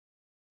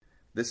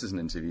This is an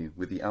interview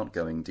with the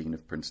outgoing Dean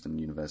of Princeton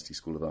University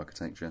School of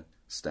Architecture,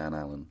 Stan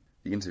Allen.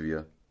 The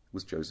interviewer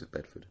was Joseph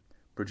Bedford.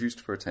 Produced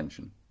for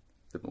Attention,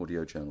 the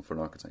audio journal for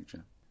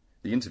architecture.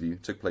 The interview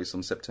took place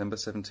on September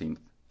 17th,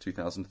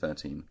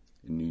 2013,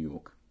 in New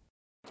York.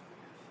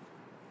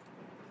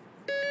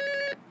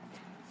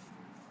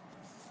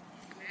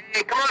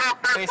 Hey, come on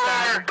up, Hey,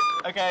 Stan.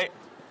 Okay.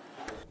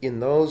 In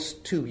those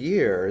 2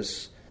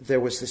 years, there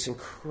was this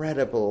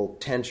incredible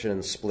tension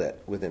and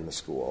split within the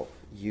school.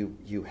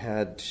 You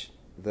had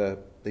the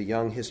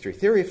young history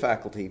theory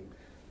faculty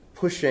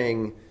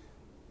pushing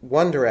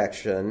one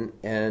direction,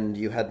 and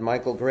you had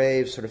Michael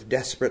Graves sort of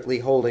desperately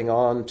holding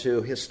on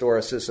to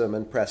historicism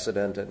and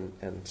precedent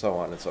and so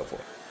on and so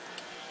forth.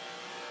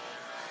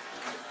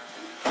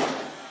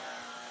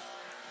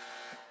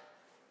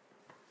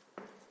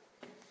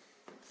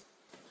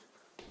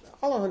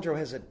 Alejandro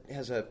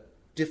has a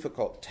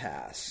difficult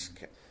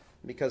task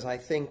because I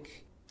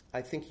think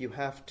you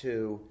have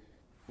to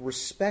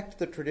respect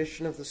the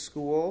tradition of the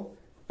school,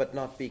 but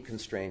not be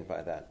constrained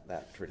by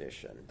that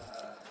tradition.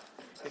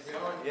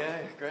 Yeah,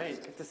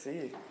 great. Good to see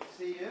you.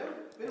 See you?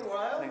 It's been a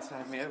while. Thanks for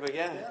having me over.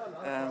 Yeah.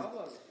 No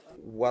problem.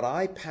 What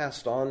I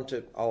passed on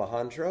to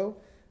Alejandro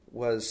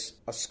was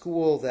a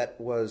school that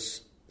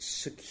was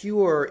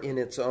secure in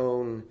its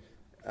own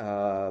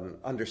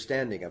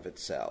understanding of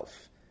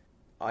itself.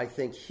 I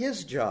think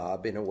his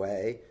job, in a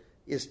way,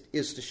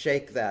 is to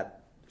shake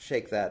that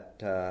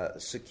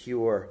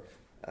secure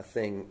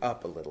thing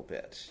up a little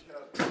bit.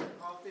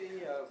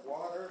 Coffee,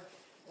 water,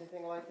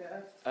 anything like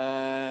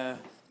that?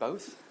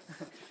 Both.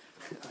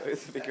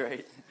 Both would be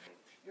great.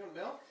 You want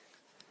milk?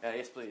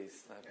 Yes,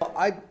 please.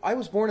 I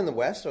was born in the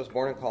West. I was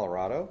born in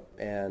Colorado,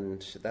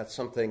 and that's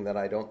something that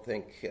I don't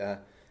think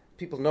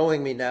people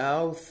knowing me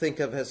now think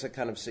of as a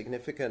kind of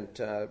significant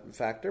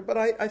factor, but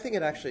I think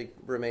it actually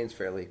remains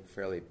fairly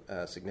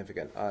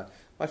significant.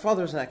 My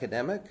father was an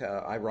academic.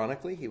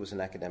 Ironically, he was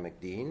an academic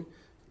dean,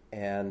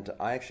 and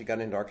I actually got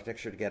into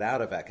architecture to get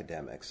out of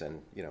academics,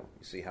 and you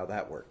see how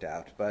that worked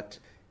out.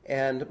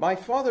 And my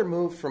father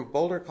moved from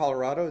Boulder,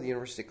 Colorado, the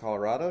University of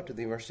Colorado, to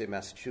the University of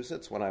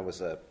Massachusetts when I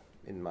was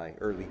in my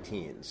early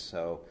teens.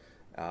 So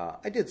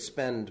I did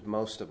spend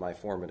most of my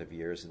formative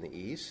years in the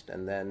East,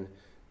 and then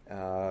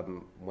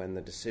when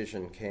the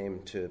decision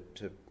came to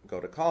go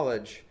to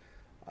college,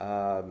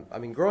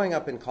 growing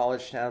up in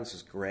college towns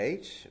is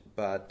great,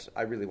 but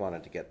I really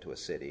wanted to get to a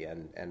city,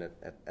 and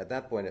at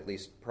that point, at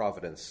least,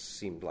 Providence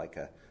seemed like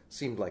a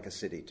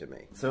city to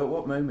me. So, at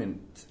what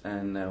moment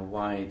and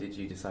why did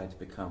you decide to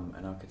become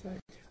an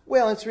architect?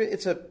 Well,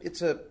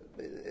 it's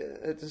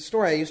a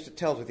story I used to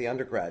tell to the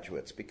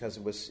undergraduates because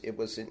it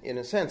was in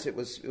a sense it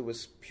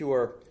was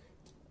pure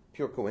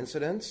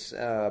coincidence.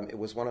 It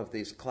was one of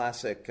these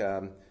classic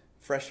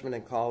freshman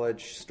in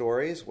college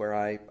stories where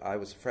I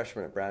was a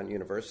freshman at Brown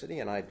University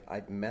and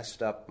I'd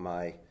messed up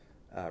my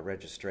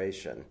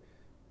registration,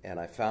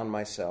 and I found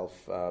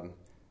myself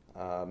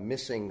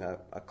missing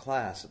a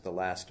class at the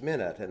last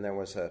minute, and there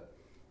was a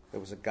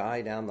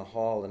guy down the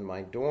hall in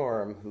my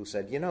dorm who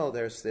said,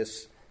 there's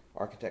this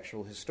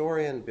architectural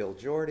historian, Bill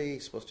Geordie,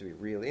 he's supposed to be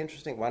really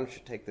interesting. Why don't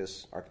you take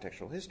this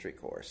architectural history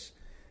course?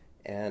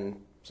 And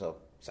so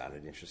it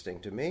sounded interesting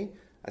to me.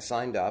 I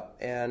signed up,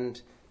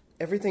 and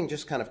everything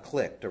just kind of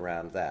clicked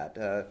around that.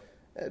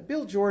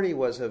 Bill Geordie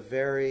was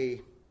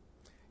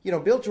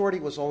Bill Geordie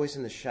was always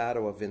in the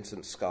shadow of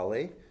Vincent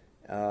Scully.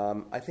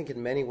 I think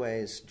in many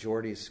ways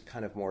Geordie's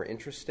kind of more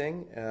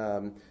interesting.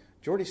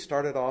 Geordie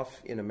started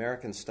off in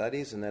American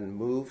studies and then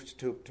moved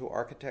to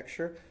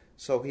architecture.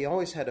 So he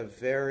always had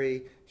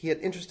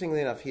interestingly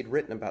enough, he'd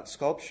written about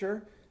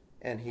sculpture,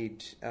 and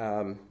he'd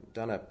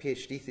done a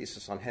PhD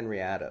thesis on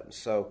Henry Adams.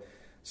 So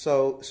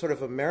sort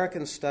of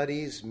American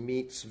studies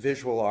meets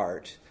visual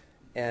art,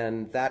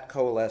 and that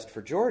coalesced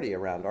for Geordie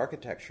around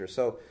architecture.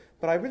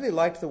 But I really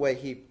liked the way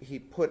he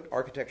put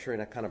architecture in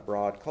a kind of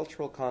broad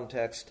cultural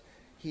context.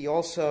 He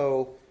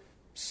also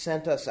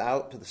sent us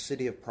out to the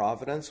city of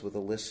Providence with a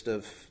list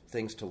of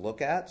things to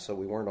look at, so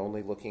we weren't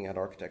only looking at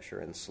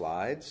architecture in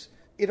slides.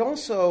 It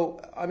also,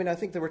 I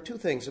think there were two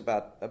things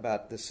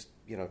about this,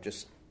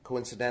 just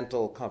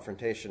coincidental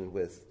confrontation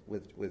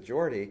with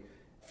Geordie.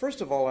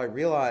 First of all, I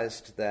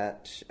realized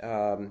that,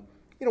 one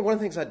of the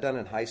things I'd done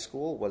in high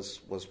school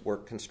was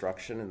work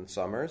construction in the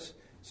summers.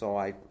 So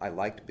I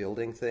liked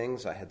building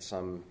things. I had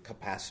some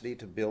capacity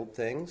to build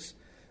things.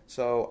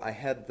 So I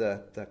had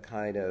the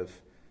kind of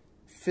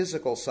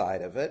physical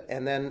side of it.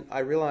 And then I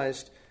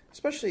realized,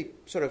 especially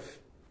sort of,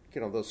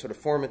 those sort of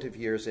formative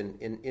years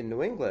in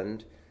New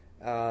England,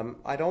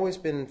 I'd always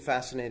been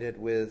fascinated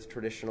with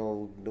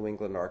traditional New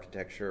England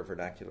architecture,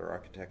 vernacular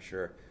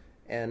architecture.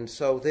 And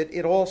so that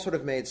it all sort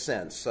of made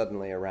sense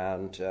suddenly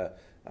around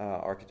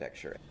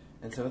architecture.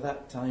 And so at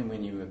that time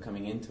when you were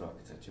coming into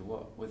architecture,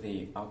 what were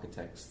the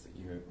architects that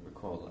you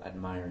recall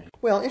admiring?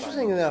 Well,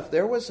 interestingly enough,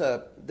 there was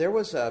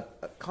a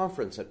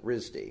conference at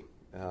RISD,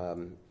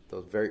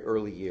 those very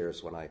early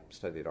years when I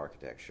studied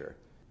architecture.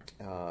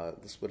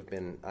 This would have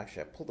been,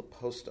 actually, I pulled the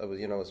post, I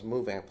was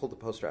moving, I pulled the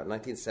poster out in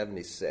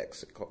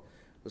 1976. It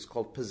was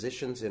called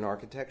Positions in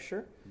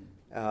Architecture.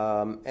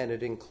 and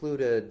it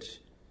included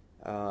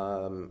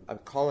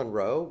Colin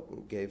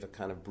Rowe gave a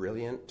kind of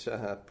brilliant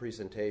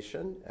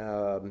presentation.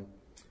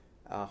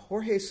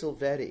 Jorge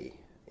Silvetti,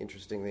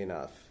 interestingly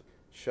enough,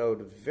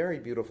 showed very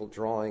beautiful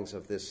drawings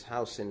of this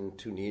house in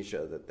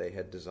Tunisia that they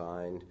had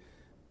designed.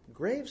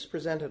 Graves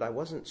presented. I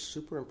wasn't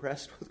super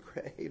impressed with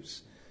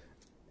Graves.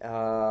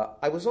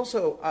 I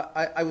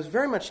was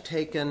very much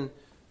taken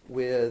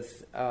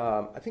with,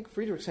 I think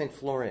Friedrich St.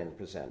 Florian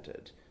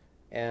presented.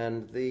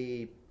 And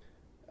the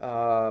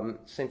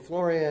St.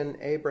 Florian,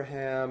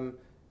 Abraham,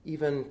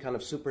 even kind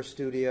of Super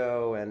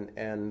Studio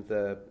and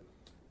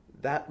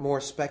that more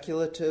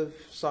speculative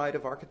side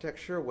of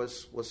architecture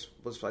was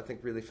I think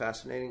really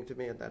fascinating to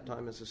me at that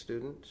time as a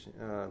student.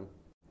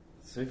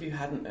 So if you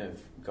hadn't have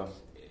got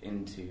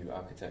into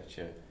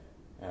architecture,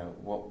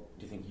 what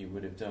do you think you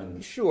would have done?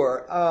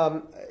 Sure.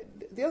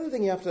 The other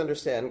thing you have to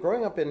understand,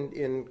 growing up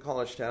in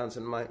college towns,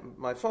 and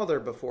my father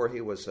before he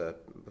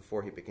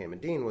became a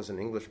dean was an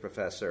English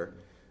professor,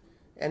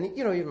 and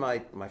even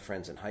my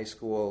friends in high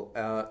school,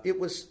 it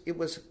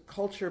was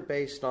culture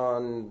based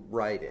on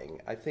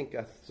writing. I think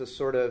the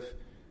sort of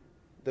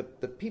the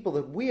people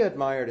that we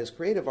admired as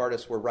creative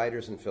artists were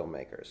writers and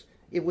filmmakers.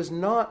 It was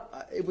not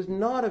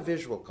a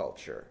visual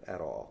culture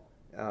at all.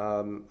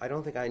 I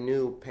don't think I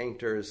knew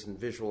painters and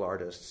visual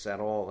artists at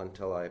all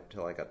until I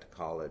got to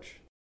college.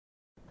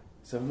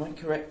 So am I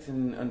correct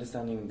in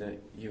understanding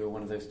that you were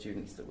one of those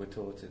students that were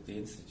taught at the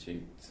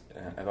Institute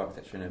of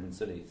Architecture and Urban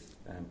Studies,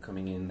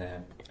 coming in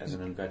there as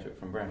an undergraduate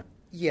from Brown?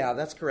 Yeah,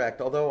 that's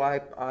correct. Although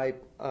I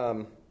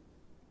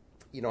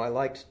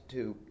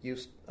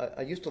used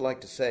to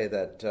like to say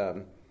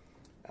that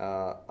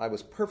I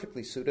was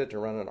perfectly suited to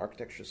run an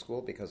architecture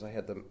school because I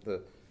had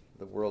the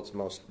world's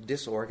most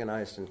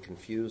disorganized and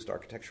confused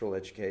architectural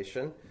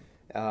education.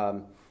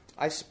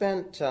 I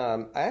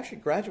actually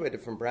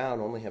graduated from Brown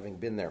only having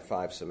been there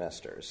 5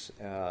 semesters.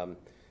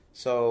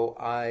 So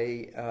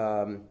it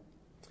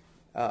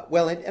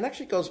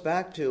actually goes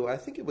back to, I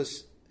think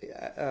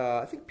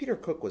Peter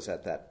Cook was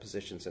at that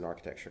Positions in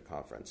Architecture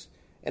conference.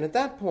 And at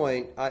that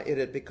point, it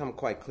had become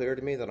quite clear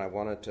to me that I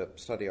wanted to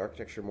study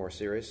architecture more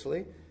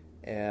seriously.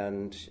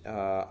 And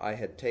I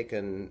had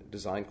taken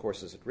design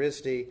courses at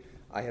RISD.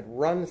 I had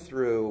run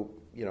through,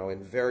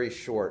 in very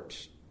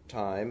short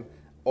time,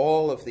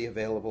 all of the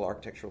available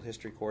architectural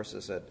history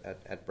courses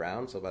at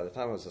Brown. So by the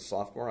time I was a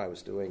sophomore, I was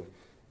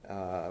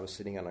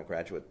sitting on a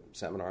graduate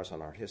seminars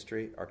on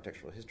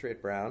architectural history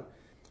at Brown.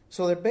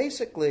 So that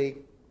basically,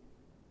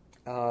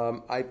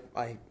 I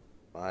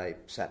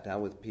sat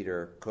down with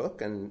Peter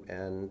Cook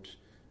and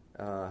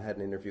had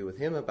an interview with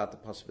him about the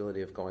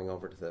possibility of going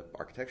over to the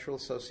Architectural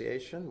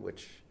Association,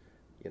 which,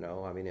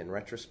 in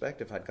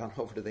retrospect, if I'd gone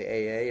over to the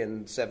AA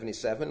in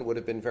 '77, would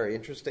have been very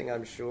interesting,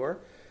 I'm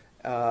sure.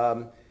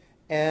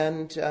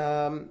 And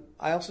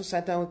I also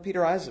sat down with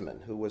Peter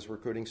Eisenman, who was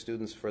recruiting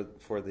students for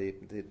the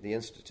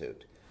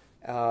Institute.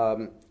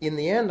 In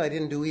the end, I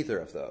didn't do either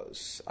of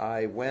those.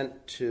 I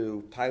went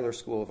to Tyler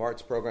School of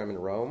Arts program in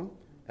Rome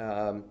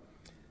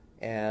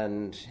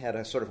and had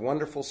a sort of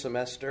wonderful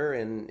semester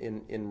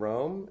in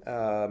Rome,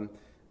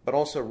 but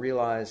also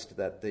realized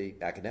that the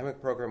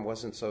academic program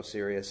wasn't so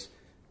serious.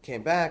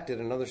 Came back, did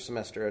another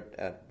semester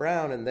at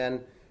Brown, and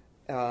then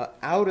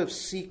out of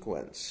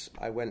sequence,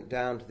 I went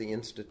down to the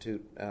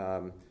Institute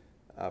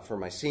for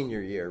my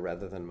senior year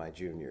rather than my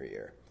junior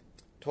year.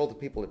 Told the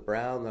people at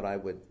Brown that I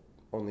would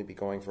only be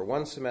going for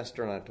 1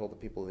 semester, and I told the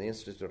people at the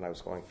Institute I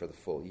was going for the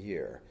full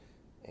year.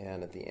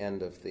 And at the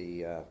end of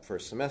the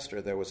first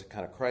semester, there was a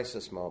kind of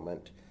crisis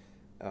moment,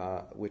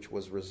 which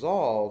was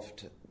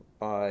resolved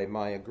by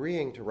my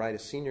agreeing to write a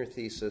senior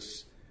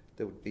thesis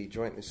that would be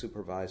jointly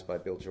supervised by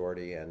Bill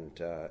Geordie and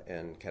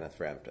Kenneth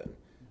Frampton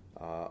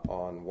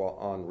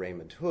on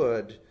Raymond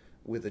Hood,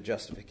 with the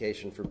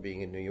justification for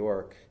being in New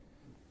York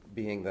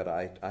being that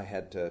I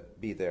had to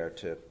be there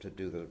to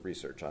do the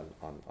research on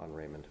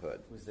Raymond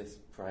Hood. Was this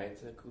prior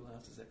to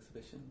Koolhaas's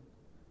exhibition?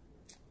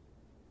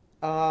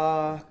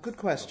 Good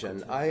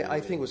question. I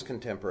think it was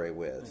contemporary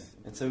with.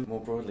 Yeah. And so more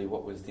broadly,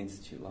 what was the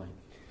Institute like?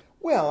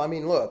 Well,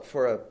 look,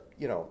 for a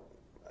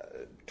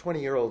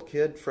 20-year-old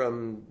kid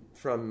from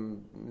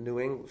New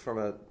England, from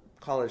a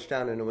college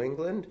town in New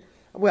England.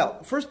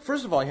 Well, first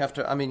of all, you have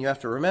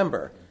to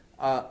remember,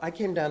 I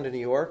came down to New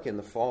York in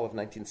the fall of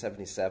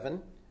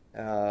 1977,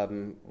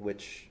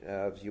 which,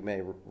 as you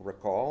may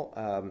recall,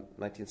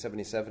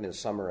 1977 is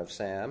Summer of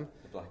Sam.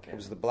 The blackout. It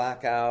was the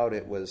blackout.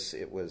 It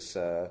was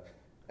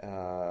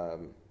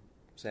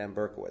Sam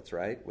Berkowitz,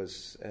 right? It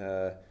was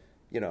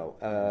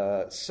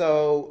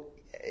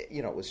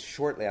it was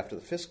shortly after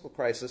the fiscal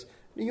crisis.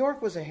 New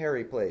York was a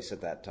hairy place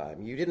at that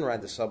time. You didn't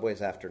ride the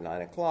subways after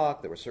 9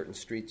 o'clock. There were certain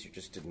streets you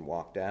just didn't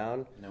walk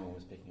down. No one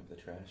was picking up the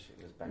trash.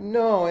 It was back.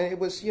 No, it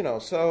was New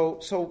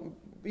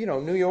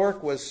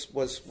York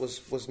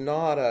was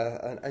not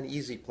an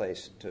easy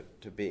place to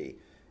be,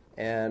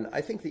 and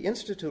I think the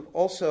Institute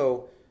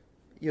also,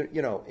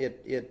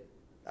 it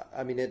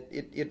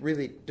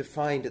really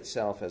defined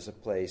itself as a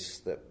place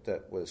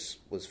that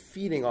was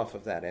feeding off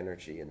of that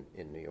energy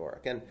in New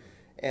York.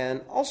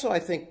 And also, I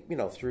think,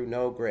 through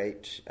no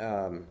great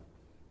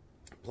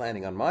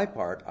planning on my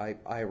part,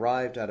 I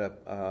arrived at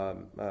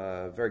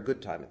a very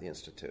good time at the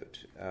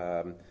Institute.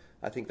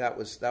 I think that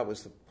was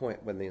the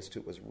point when the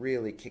Institute was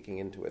really kicking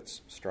into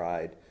its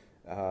stride.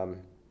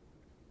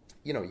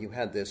 You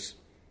had this.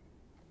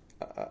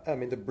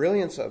 The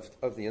brilliance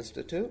of the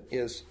Institute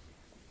is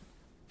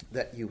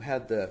that you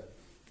had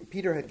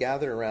Peter had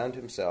gathered around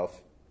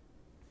himself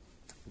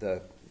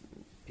the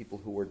people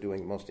who were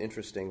doing the most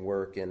interesting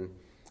work in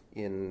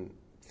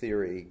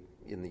theory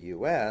in the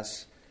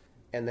U.S.,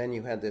 and then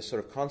you had this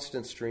sort of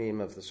constant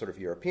stream of the sort of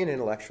European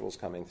intellectuals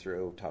coming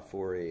through,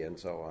 Tafuri and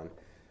so on.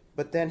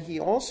 But then he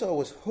also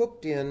was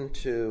hooked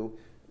into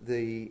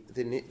the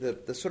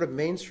sort of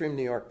mainstream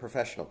New York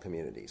professional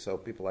community. So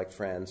people like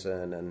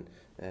Franzen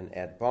and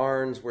Ed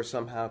Barnes were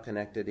somehow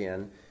connected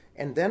in.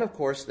 And then, of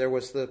course, there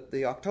was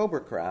the October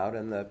crowd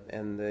and the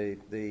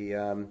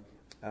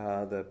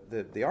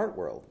art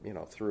world,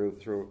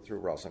 through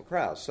Rosalind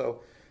Krauss.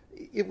 So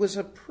it was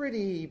a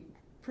pretty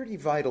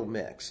vital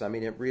mix. I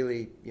mean, it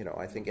really,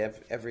 I think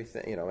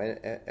everything,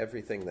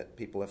 everything that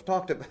people have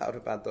talked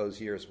about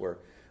those years were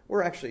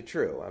actually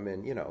true. I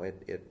mean,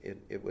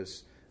 it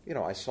was,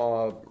 I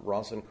saw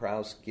Rosalind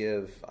Krauss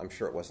give. I'm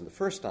sure it wasn't the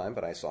first time,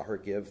 but I saw her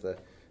give the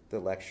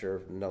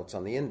lecture Notes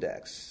on the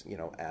Index,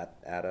 at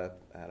an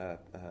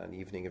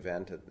evening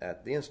event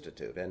at the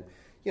Institute, and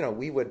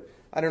we would.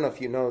 I don't know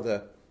if you know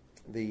the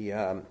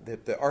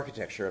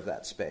architecture of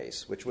that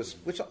space, which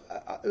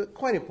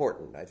quite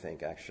important, I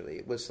think. Actually,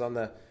 it was on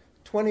the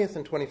 20th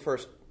and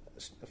 21st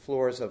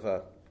floors of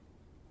a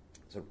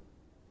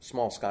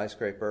small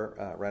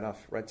skyscraper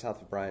right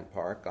south of Bryant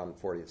Park on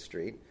 40th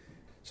Street.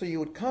 So you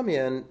would come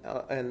in,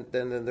 and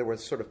then there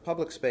was sort of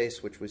public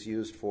space which was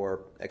used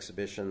for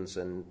exhibitions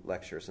and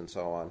lectures and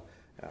so on.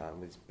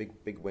 These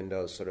big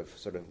windows, sort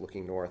of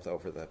looking north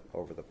over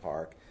the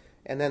park,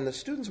 and then the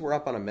students were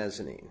up on a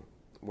mezzanine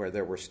where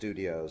there were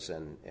studios,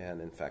 and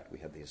in fact we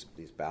had these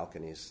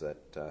balconies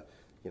that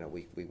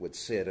we would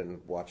sit and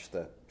watch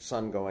the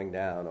sun going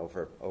down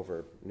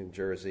over New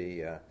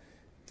Jersey,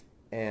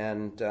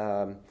 and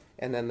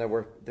then there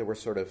were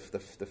sort of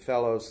the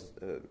fellows'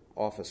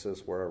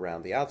 offices were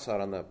around the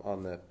outside on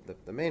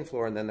the main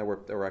floor, and then there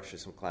were actually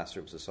some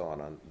classrooms and so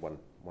on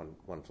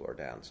one floor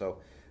down. So,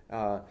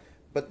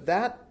 but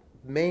that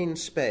main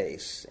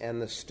space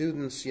and the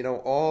students,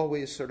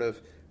 always sort of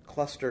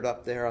clustered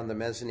up there on the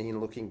mezzanine,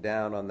 looking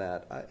down on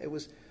that. I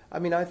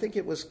think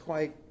it was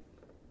quite.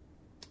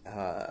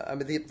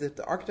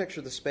 The architecture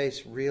of the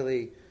space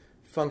really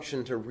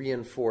functioned to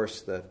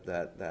reinforce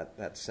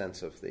that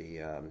sense of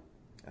the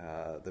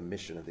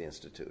mission of the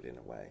Institute in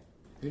a way.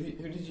 Who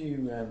did you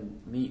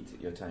meet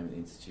at your time at the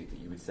Institute that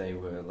you would say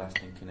were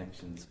lasting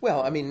connections?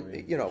 Well,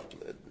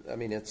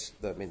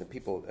 the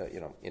people,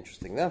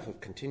 interesting enough, have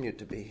continued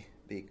to be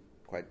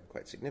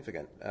quite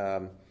significant.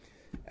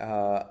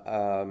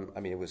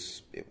 It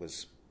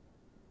was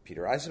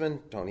Peter Eisenman,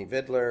 Tony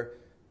Vidler,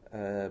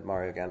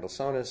 Mario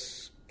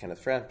Gandolsonis, Kenneth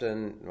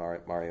Frampton,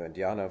 Mario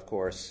Indiana, of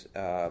course.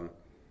 Those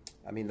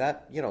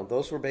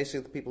were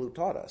basically the people who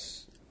taught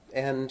us.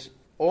 And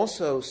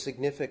also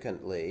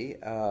significantly,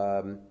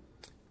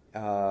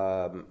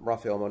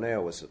 Raphael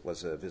Moneo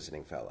was a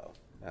visiting fellow.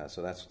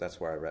 So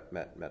that's where I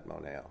met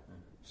Moneo.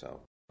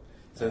 So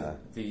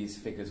these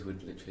figures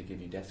would literally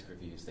give you desk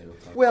reviews. They were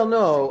well,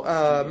 no.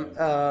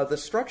 The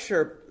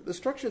structure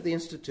of the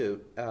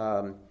Institute.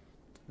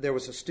 There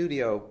was a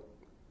studio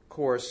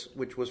course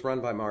which was run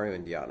by Mario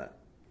Indiana,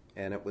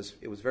 and it was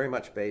very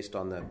much based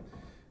on the.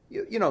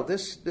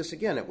 This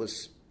again. It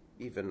was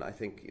even, I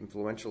think,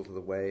 influential to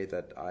the way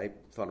that I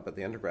thought about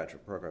the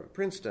undergraduate program at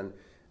Princeton.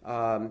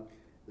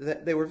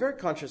 They were very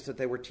conscious that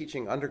they were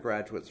teaching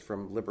undergraduates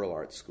from liberal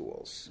arts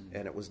schools,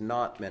 and it was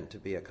not meant to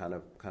be a kind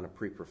of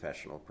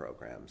pre-professional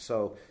program.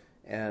 So,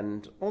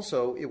 and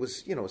also it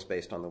was it was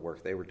based on the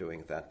work they were doing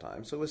at that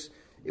time. So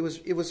it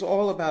was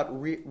all about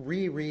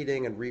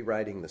rereading and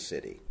rewriting the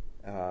city.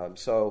 I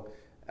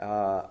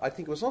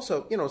think it was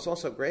also it's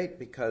also great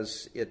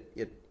because it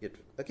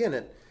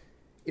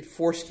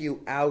forced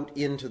you out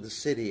into the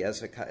city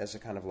as a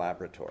kind of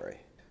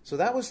laboratory. So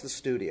that was the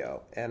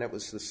studio, and it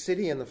was the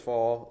city in the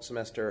fall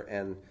semester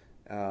and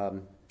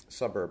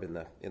suburb in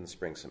the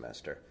spring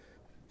semester.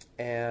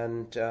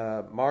 And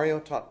Mario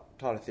taught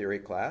a theory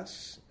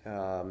class,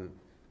 and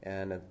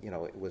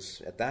it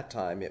was at that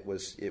time it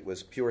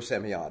was pure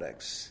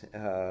semiotics.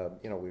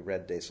 We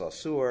read De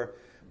Saussure,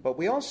 but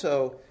we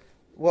also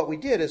what we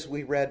did is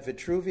we read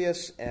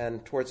Vitruvius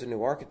and Towards a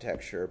New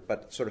Architecture,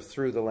 but sort of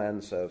through the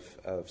lens of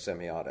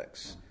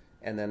semiotics.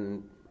 And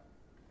then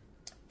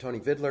Tony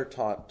Vidler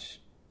taught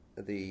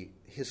the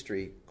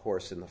history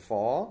course in the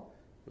fall.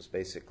 It was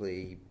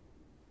basically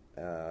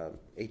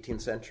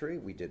 18th century.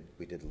 We did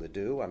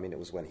Ledoux. It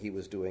was when he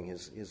was doing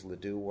his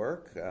Ledoux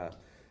work.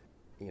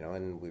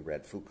 And we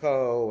read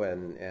Foucault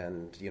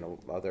and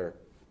other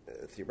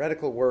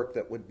theoretical work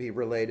that would be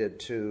related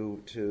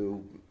to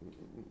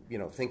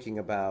thinking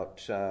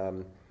about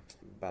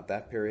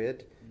that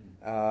period.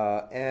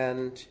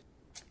 And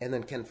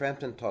then Ken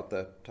Frampton taught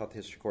the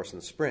history course in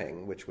the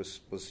spring, which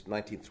was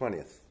 19th,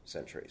 20th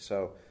century.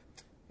 So,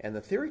 and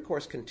the theory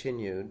course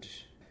continued,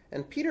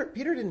 and Peter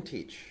didn't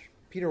teach.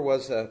 Peter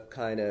was a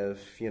kind of,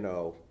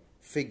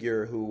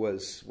 figure who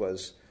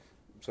was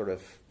sort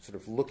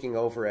of looking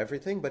over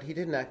everything, but he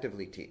didn't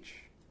actively teach.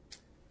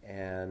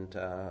 And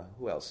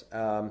who else?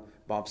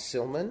 Bob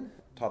Silman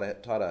taught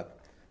a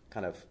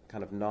kind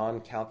of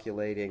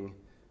non-calculating,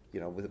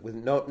 with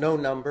no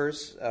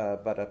numbers,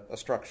 but a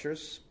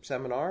structures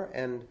seminar.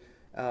 And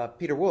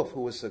Peter Wolf,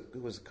 who was a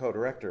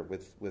co-director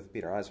with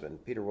Peter Eisman.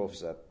 Peter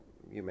Wolf's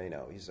you may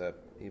know,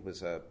 he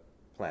was a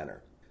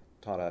planner,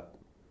 taught a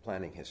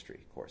planning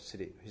history course,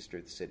 history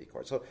of the city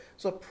course.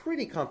 So a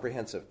pretty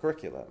comprehensive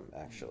curriculum,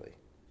 actually.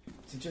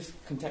 To just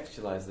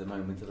contextualize the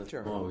moment a little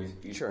Sure. more,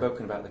 you've Sure.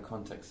 spoken about the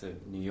context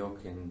of New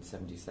York in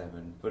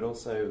 77, but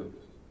also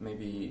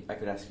maybe I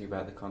could ask you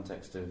about the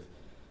context of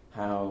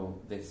how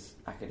this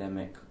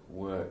academic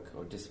work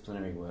or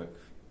disciplinary work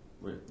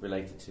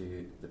related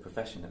to the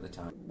profession at the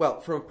time. Well,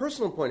 from a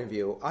personal point of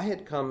view, I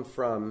had come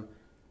from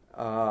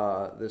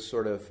this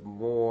sort of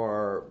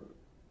more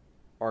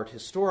art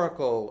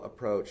historical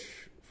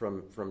approach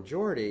from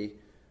Geordie,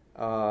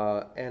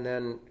 and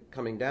then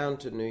coming down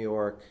to New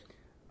York.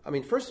 I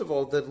mean, first of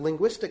all, the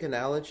linguistic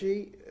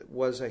analogy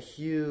was a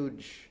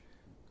huge.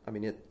 I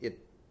mean,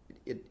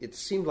 it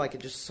seemed like it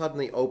just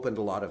suddenly opened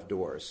a lot of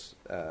doors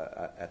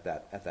at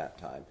that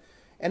time,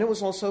 and it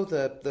was also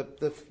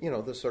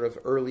the sort of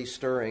early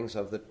stirrings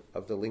of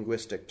the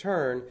linguistic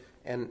turn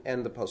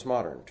and the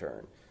postmodern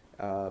turn.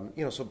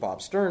 So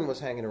Bob Stern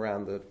was hanging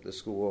around the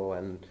school,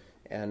 and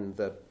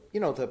the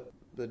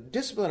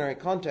disciplinary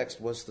context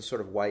was the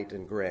sort of white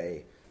and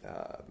gray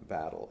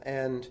battle.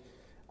 And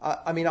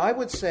I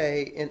would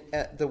say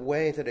the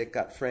way that it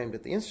got framed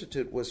at the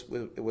Institute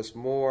was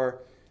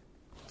more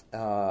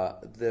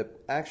the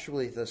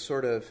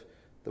sort of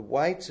the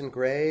whites and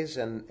grays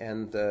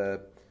and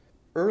the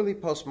early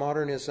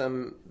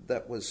postmodernism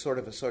that was sort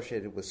of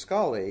associated with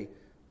Scully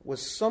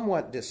was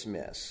somewhat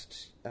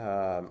dismissed,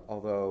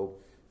 although.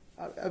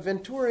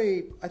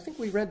 Venturi, I think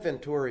we read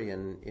Venturi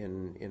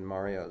in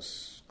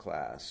Mario's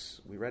class.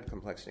 We read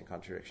Complexity and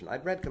Contradiction.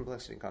 I'd read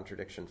Complexity and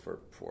Contradiction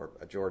for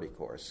a Geordie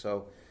course.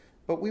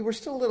 But we were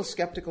still a little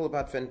skeptical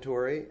about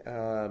Venturi.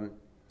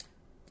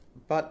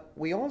 But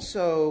we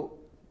also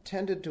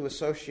tended to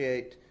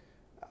associate,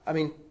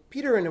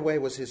 Peter in a way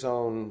was his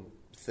own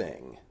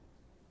thing.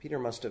 Peter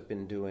must have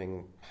been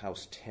doing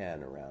House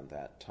 10 around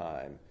that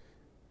time.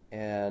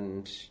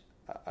 And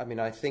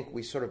I think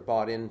we sort of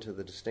bought into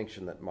the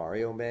distinction that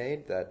Mario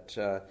made, that,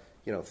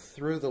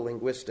 through the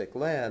linguistic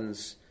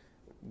lens,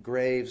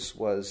 Graves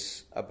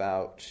was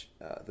about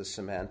the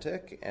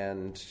semantic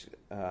and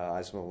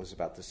Eisman was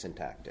about the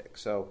syntactic.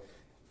 So,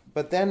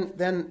 but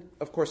then,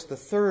 of course, the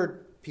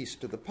third piece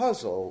to the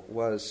puzzle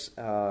was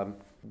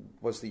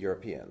the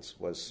Europeans.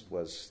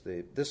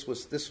 This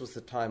was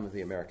the time of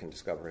the American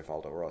discovery of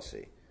Aldo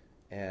Rossi.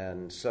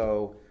 And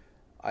so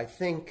I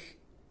think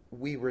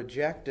we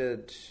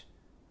rejected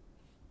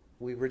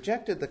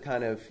the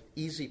kind of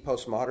easy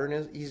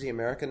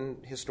American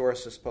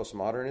historicist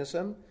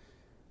postmodernism,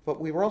 but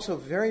we were also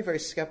very, very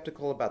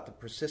skeptical about the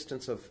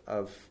persistence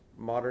of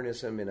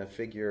modernism in a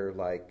figure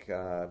like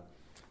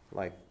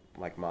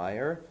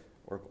Meyer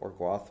or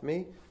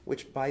Gwathmey,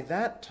 which by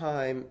that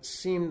time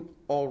seemed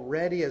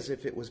already as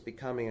if it was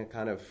becoming a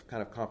kind of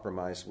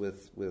compromise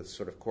with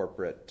sort of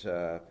corporate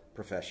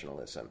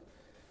professionalism.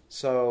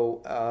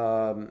 So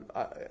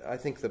I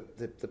think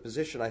the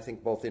position, I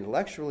think both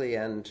intellectually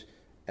and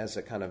as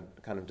a kind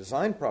of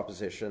design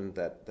proposition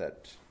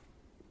that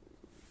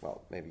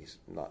well, maybe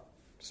not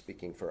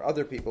speaking for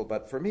other people,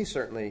 but for me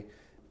certainly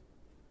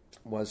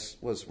was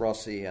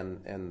Rossi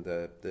and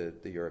the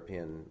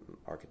European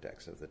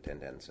architects of the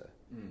Tendenza.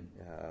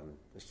 A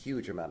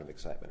huge amount of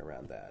excitement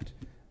around that.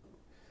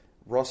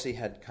 Rossi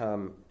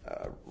came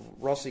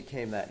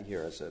that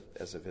year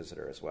as a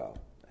visitor as well,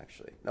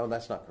 actually. No,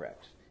 that's not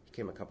correct. He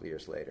came a couple of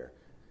years later.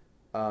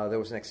 There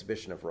was an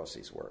exhibition of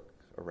Rossi's work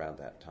around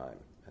that time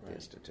at the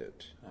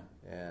Institute,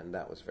 and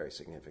that was very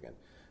significant.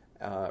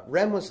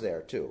 Rem was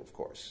there too, of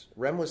course.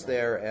 Rem was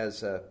there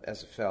as a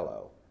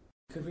fellow.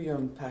 Could we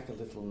unpack a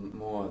little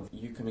more,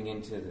 you coming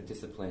into the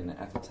discipline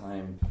at a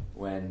time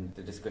when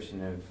the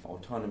discussion of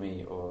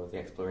autonomy or the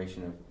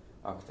exploration of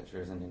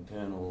architecture as an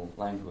internal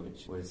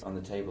language was on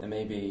the table, and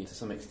maybe to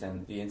some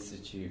extent the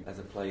Institute as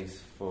a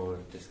place for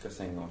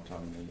discussing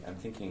autonomy? I'm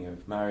thinking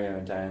of Mario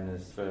and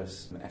Diana's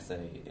first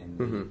essay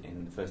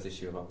in the first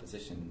issue of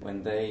Opposition.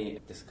 When they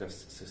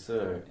discuss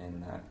Saussure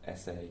in that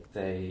essay,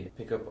 they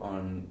pick up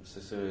on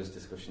Saussure's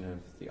discussion of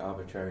the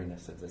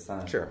arbitrariness of the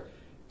sign.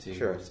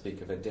 To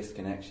speak of a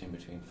disconnection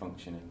between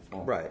function and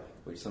form,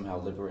 which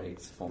somehow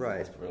liberates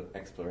formal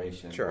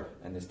exploration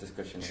and this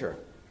discussion of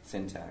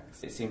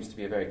syntax. It seems to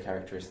be a very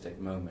characteristic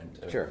moment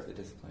of the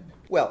discipline.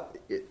 Well,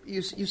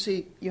 you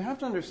see, you have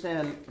to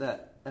understand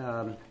that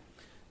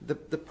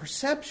the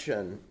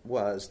perception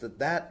was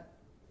that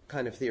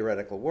kind of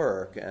theoretical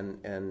work, and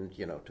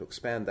to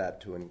expand that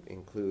to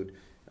include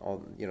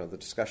all the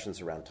discussions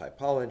around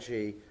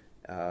typology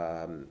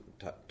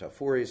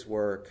Tafuri's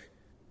work,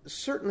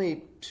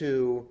 certainly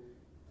to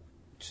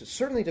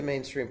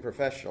mainstream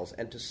professionals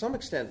and to some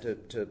extent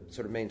to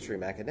sort of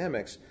mainstream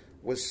academics,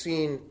 was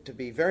seen to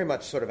be very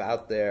much sort of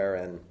out there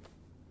and,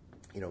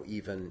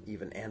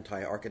 even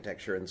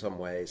anti-architecture in some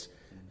ways.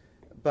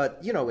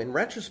 But, in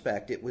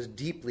retrospect, it was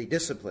deeply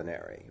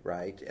disciplinary,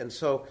 right? And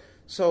so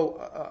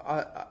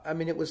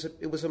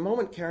it was a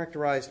moment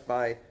characterized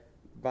by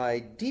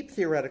deep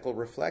theoretical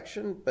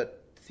reflection,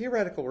 but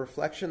theoretical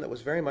reflection that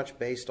was very much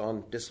based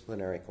on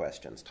disciplinary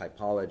questions,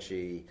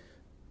 typology,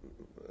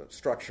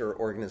 structure,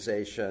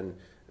 organization,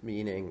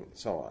 meaning,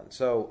 so on.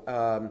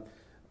 So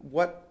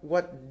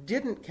what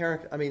didn't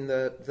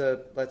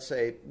characterize, let's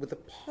say, with the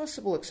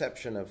possible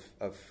exception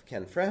of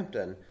Ken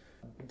Frampton,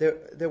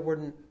 there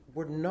were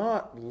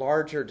not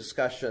larger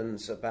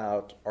discussions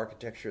about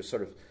architecture's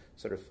sort of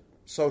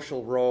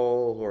social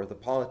role or the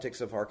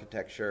politics of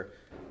architecture.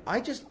 I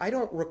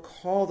don't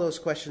recall those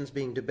questions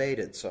being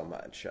debated so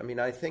much.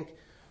 I think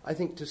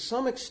to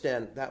some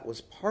extent that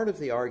was part of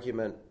the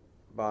argument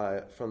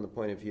from the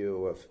point of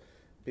view of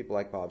people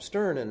like Bob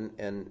Stern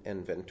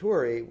and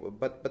Venturi,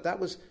 but that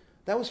was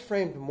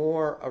framed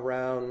more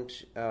around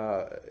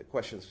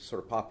questions of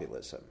sort of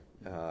populism.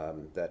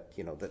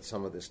 That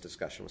some of this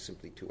discussion was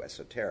simply too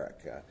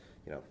esoteric,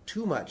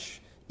 too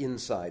much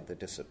inside the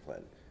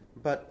discipline.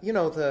 But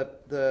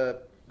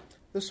the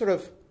sort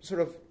of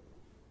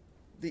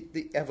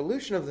the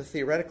evolution of the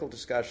theoretical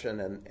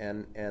discussion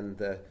and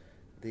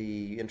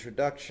the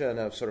introduction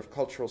of sort of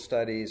cultural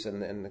studies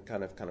and the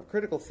kind of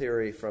critical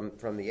theory from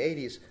the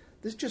 80s,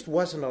 this just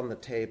wasn't on the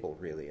table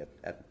really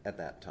at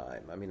that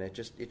time.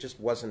 It just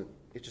wasn't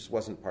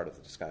part of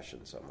the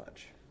discussion so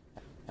much.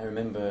 I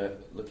remember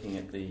looking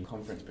at the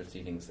conference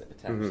proceedings that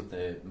attached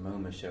the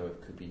MoMA show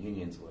of Cooper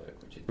Union's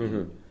work, which had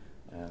been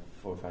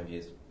 4 or 5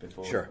 years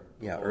before. Sure,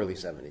 yeah, early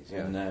 70s.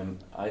 Yeah. And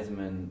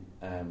Eisenman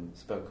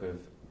spoke of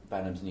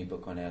Banham's new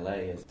book on LA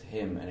as, to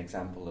him, an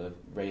example of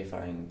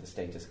reifying the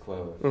status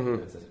quo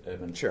of the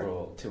urban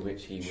sprawl, to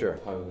which he would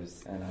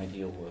oppose an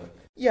ideal work.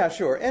 Yeah,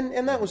 sure.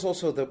 And that was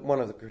also one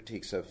of the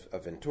critiques of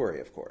Venturi,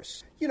 of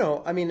course.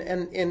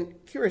 And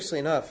curiously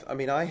enough,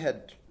 I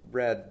had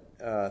read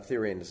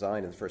Theory and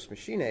Design in the First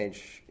Machine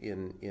Age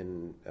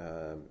in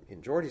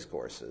Geordie's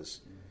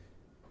courses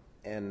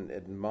and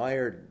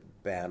admired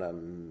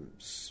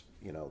Banham's,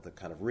 the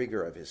kind of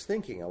rigor of his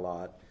thinking a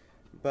lot.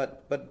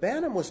 But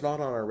Banham was not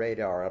on our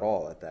radar at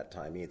all at that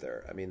time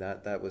either.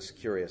 That was a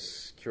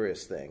curious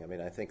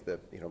thing. I think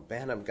that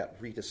Banham got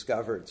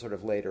rediscovered sort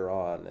of later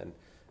on, and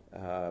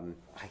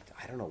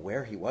I don't know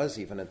where he was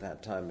even at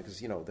that time, because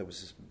there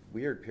was this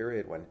weird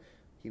period when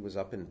he was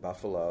up in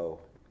Buffalo,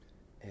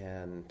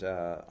 and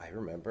I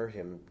remember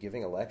him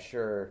giving a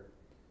lecture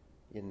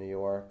in New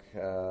York,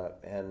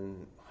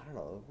 and I don't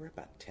know, there were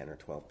about 10 or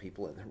 12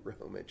 people in the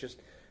room. It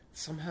just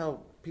somehow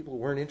people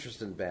weren't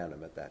interested in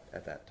Banham at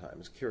that time. It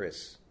was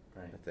curious,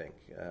 right. I think.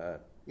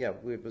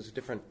 It was a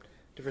different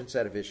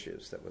set of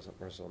issues that was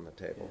on the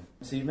table.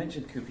 Yeah. So you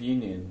mentioned Cooper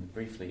Union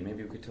briefly.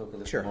 Maybe we could talk a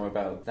little more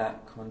about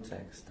that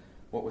context.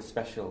 What was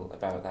special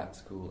about that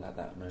school at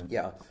that moment?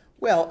 Yeah.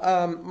 Well,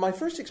 my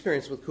first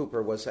experience with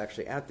Cooper was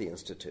actually at the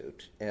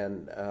Institute,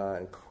 and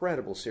an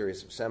incredible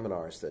series of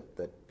seminars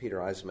that Peter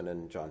Eisenman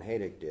and John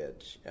Haydig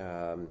did,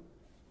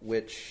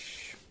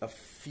 which a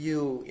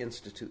few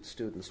Institute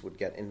students would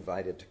get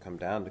invited to come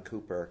down to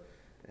Cooper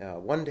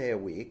one day a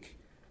week,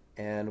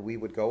 and we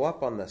would go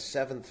up on the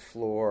 7th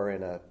floor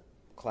in a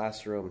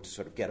classroom to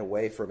sort of get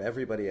away from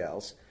everybody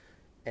else.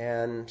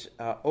 And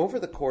over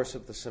the course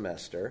of the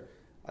semester,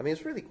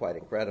 it's really quite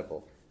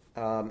incredible.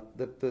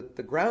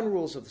 The ground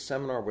rules of the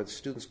seminar were the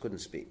students couldn't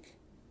speak.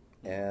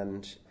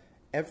 And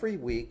every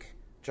week,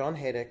 John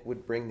Haydig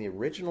would bring the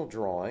original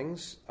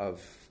drawings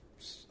of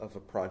a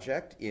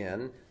project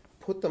in,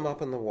 put them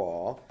up on the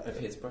wall. Of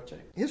his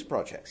project? His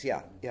projects,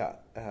 yeah.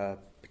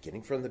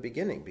 Beginning from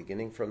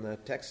the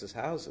Texas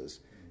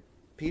houses.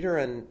 Peter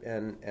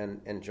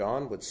and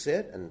John would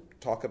sit and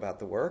talk about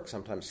the work.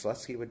 Sometimes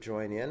Slutsky would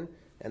join in,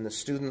 and the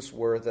students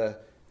were the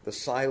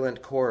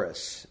silent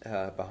chorus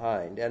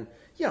behind. And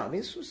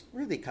this was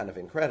really kind of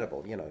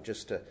incredible,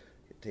 just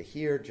to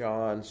hear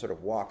John sort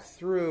of walk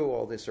through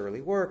all this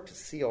early work, to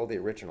see all the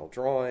original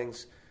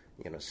drawings,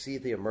 see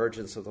the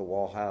emergence of the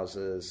wall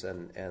houses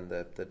and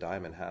the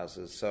diamond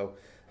houses. So,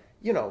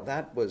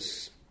 that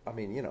was,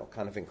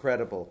 kind of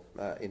incredible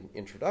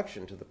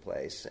introduction to the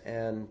place.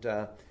 And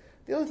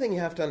the other thing you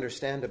have to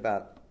understand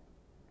about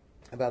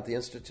the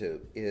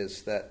Institute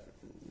is that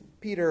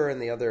Peter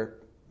and the other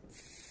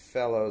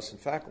fellows and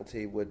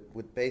faculty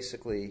would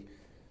basically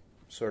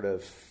sort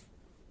of,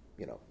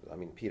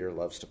 Peter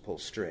loves to pull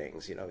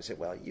strings. He said,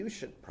 well, you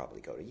should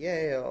probably go to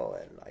Yale,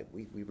 and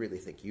we really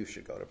think you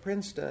should go to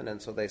Princeton.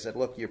 And so they said,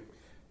 look, you're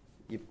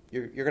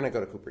going to go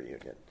to Cooper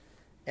Union.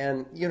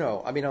 And,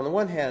 on the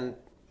one hand,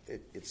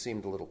 it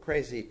seemed a little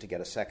crazy to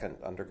get a second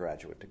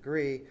undergraduate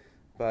degree,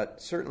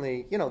 but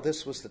certainly,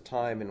 this was the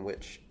time in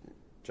which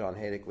John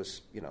Haydig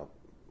was,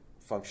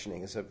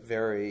 functioning as a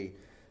very,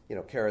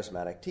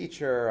 charismatic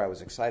teacher. I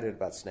was excited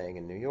about staying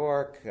in New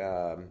York.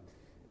 The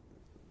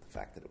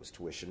fact that it was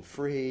tuition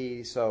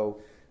free.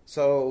 So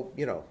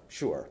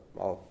sure,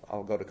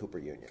 I'll go to Cooper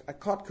Union. I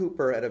caught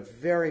Cooper at a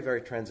very,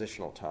 very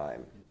transitional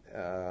time.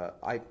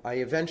 I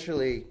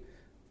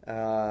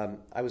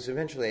was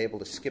eventually able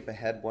to skip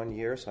ahead 1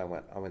 year,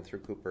 so I went through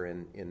Cooper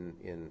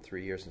in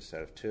 3 years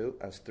instead of 2.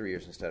 I was 3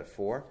 years instead of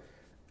 4,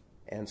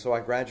 and so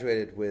I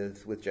graduated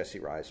with Jesse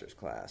Reiser's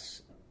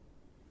class.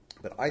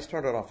 But I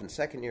started off in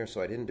second year,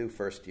 so I didn't do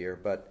first year.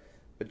 But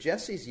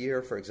Jesse's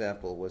year, for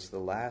example, was the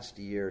last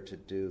year to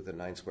do the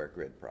 9-square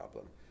grid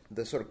problem.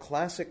 The sort of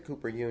classic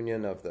Cooper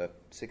Union of the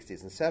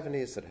 60s and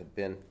 70s that had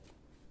been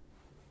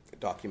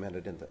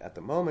documented at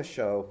the MoMA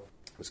show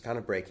was kind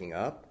of breaking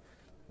up.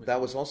 That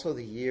was also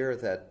the year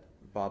that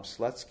Bob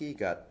Slutsky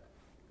got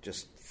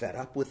just fed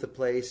up with the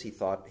place. He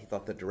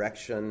thought the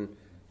direction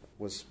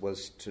was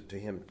to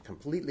him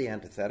completely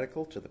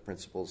antithetical to the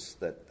principles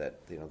that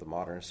the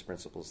modernist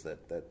principles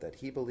that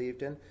he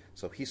believed in.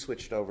 So he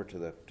switched over to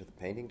the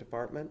painting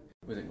department.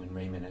 Was it when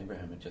Raymond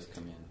Abraham had just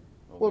come in?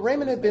 Well,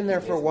 Raymond had been there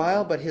for a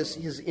while, but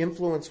his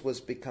influence was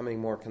becoming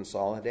more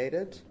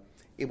consolidated.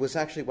 It was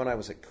actually when I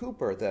was at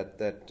Cooper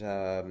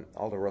that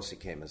Aldo Rossi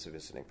came as a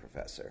visiting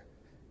professor.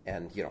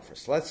 And, for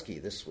Slutsky,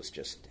 this was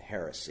just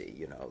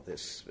heresy,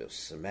 this was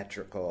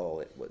symmetrical,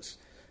 it was,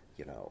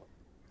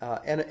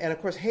 and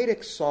of course,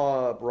 Hayek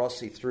saw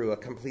Rossi through a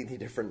completely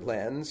different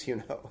lens,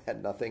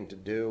 had nothing to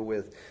do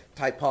with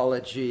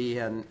typology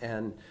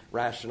and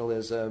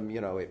rationalism,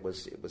 it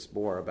was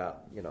more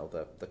about,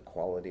 the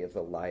quality of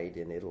the light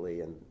in Italy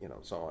and,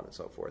 so on and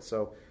so forth.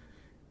 So,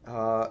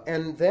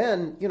 and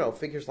then,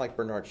 figures like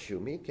Bernard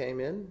Tschumi came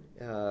in.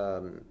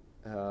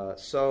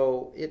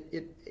 So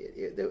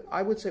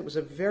I would say it was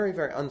a very,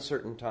 very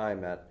uncertain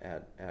time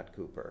at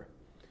Cooper.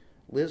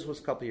 Liz was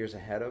a couple years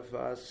ahead of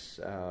us.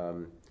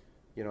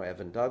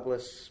 Evan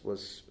Douglas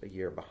was a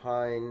year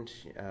behind.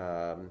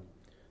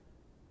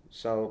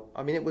 So,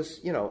 it was,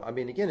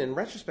 again, in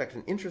retrospect,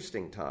 an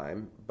interesting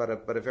time, but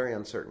a very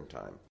uncertain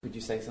time. Could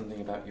you say something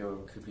about your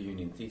Cooper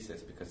Union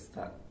thesis? Because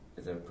that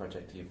is a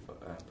project you've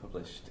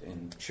published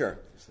in... Sure.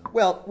 So.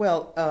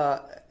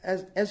 Well,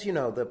 as you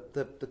know,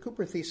 the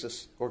Cooper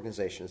thesis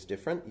organization is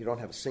different. You don't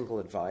have a single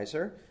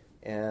advisor.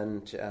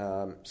 And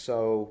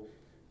so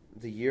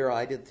the year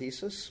I did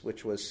thesis,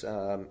 which was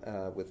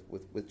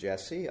with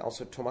Jesse,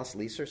 also Thomas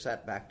Lieser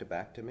sat back to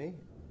back to me.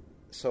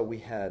 So we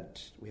had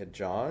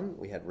John,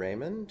 we had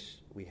Raymond,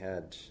 we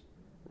had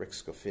Rick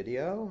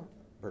Scofidio,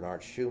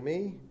 Bernard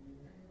Tschumi,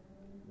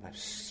 a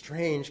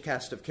strange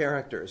cast of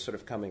characters sort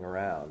of coming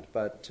around.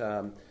 But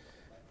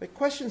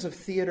questions of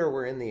theater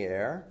were in the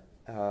air,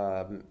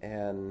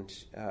 and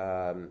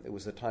it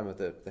was the time of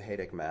the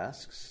Hayek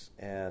masks.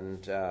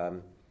 And,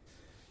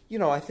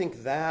 I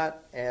think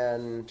that,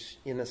 and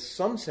in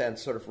some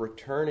sense, sort of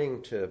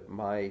returning to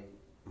my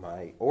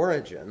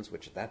origins,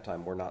 which at that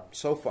time were not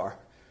so far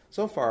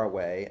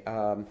away,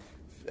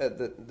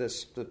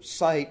 the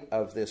site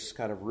of this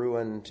kind of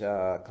ruined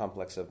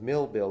complex of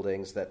mill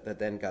buildings that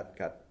then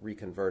got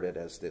reconverted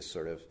as this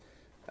sort of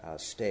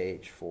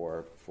stage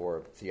for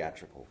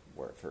theatrical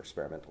work, for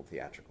experimental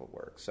theatrical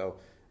work. So,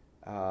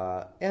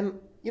 I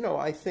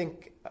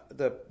think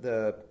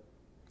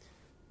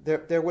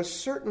there was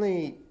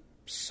certainly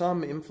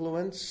some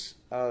influence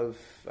of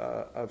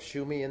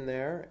Tschumi in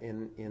there,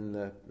 in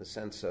the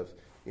sense of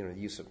the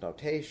use of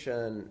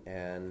notation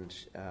and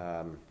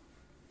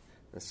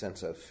the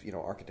sense of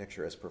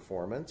architecture as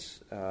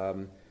performance,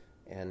 and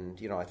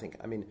I think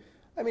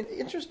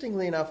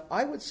interestingly enough,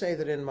 I would say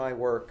that in my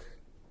work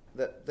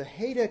that the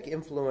Hayek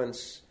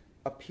influence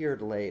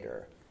appeared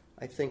later.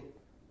 I think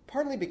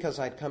partly because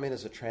I'd come in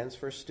as a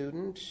transfer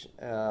student.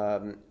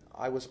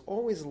 I was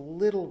always a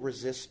little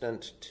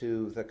resistant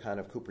to the kind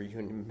of Cooper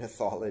Union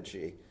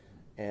mythology,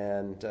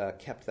 and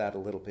kept that a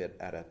little bit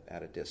at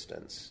a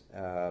distance.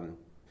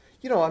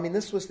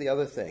 This was the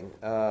other thing.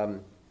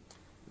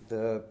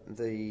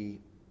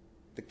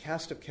 The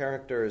cast of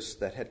characters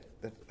that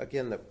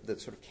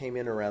sort of came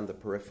in around the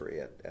periphery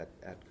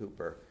at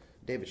Cooper.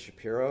 David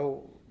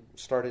Shapiro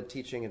started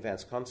teaching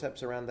advanced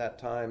concepts around that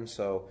time.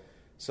 So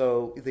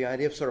the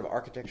idea of sort of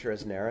architecture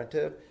as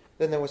narrative.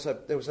 Then there was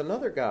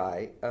another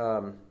guy,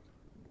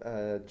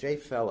 Jay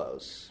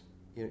Fellows.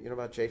 You know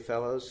about Jay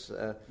Fellows?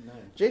 No.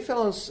 Jay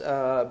Fellows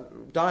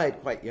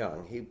died quite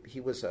young.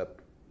 He was a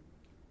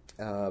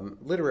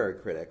literary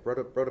critic. Wrote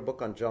a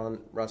book on John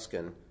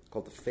Ruskin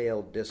called The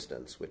Failed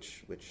Distance,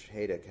 which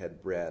Hayek had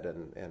read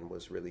and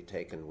was really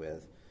taken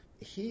with.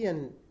 He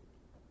and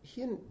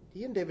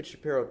David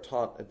Shapiro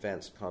taught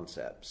advanced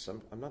concepts.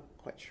 I'm not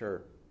quite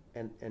sure,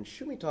 and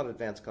Tschumi taught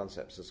advanced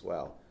concepts as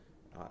well.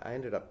 I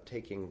ended up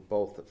taking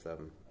both of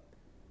them.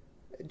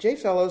 Jay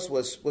Fellows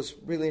was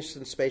really interested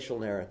in spatial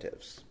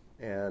narratives,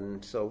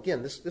 and so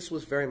again, this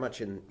was very much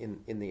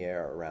in the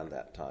air around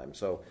that time.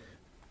 So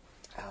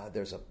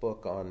there's a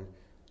book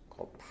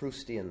called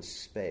Proustian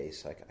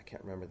Space. I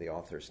can't remember the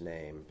author's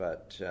name,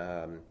 but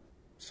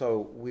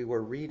so we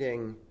were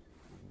reading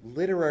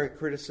literary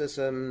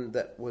criticism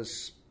that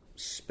was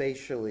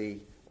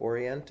spatially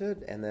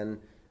oriented, and then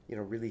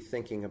really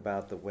thinking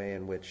about the way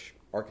in which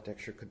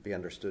architecture could be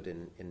understood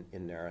in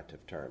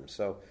narrative terms.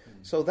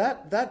 So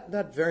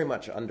that very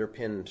much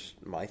underpinned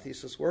my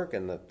thesis work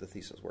and the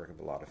thesis work of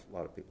a lot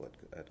of people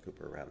at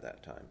Cooper around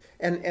that time.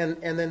 And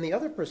then the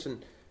other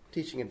person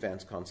teaching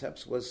advanced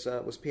concepts was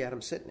P. Adam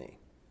Sitney.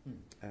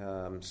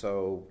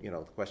 So the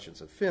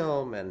questions of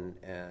film and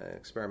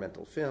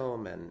experimental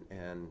film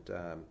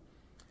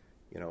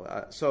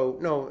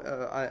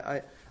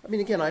I mean,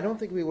 again, I don't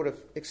think we would have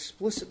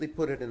explicitly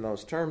put it in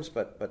those terms,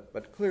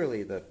 but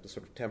clearly the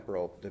sort of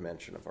temporal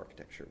dimension of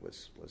architecture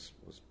was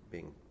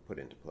being put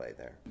into play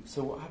there.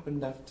 So what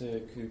happened after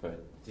Cooper?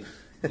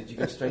 Did you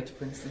go straight to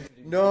Princeton?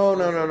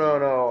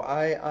 No.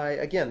 I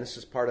again, this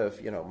is part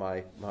of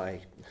my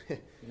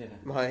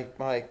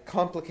my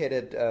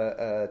complicated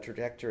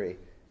trajectory.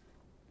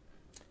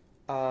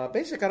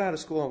 Basically got out of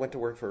school and went to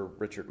work for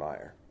Richard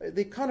Meyer.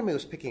 The economy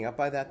was picking up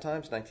by that time.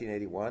 It's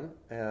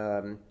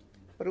 1981.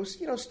 But it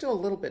was, still a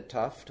little bit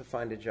tough to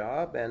find a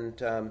job.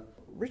 And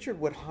Richard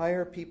would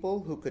hire people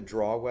who could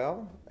draw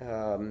well.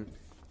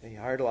 He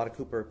hired a lot of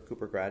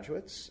Cooper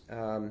graduates.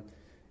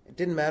 It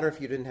didn't matter if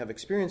you didn't have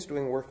experience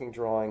doing working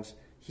drawings.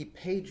 He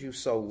paid you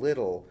so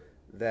little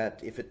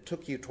that if it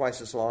took you twice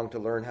as long to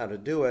learn how to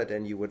do it,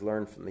 and you would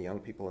learn from the young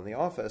people in the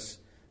office,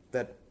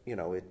 that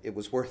it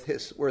was worth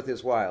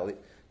his while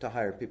to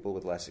hire people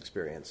with less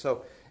experience.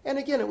 So, and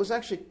again, it was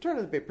actually turned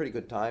out to be a pretty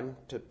good time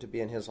to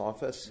be in his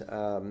office.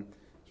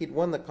 He'd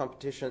won the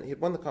competition. He'd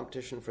won the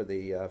competition for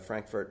the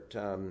Frankfurt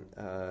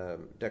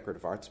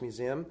Decorative Arts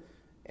Museum,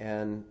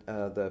 and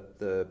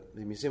the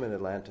museum in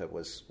Atlanta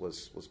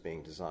was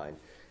being designed.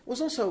 It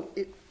was also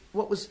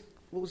what was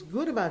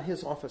good about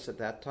his office at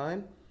that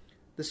time.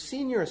 The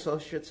senior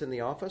associates in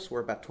the office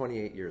were about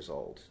 28 years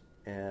old,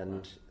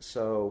 and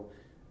so.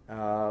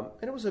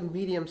 And it was a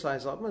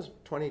medium-sized office. It was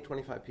 20,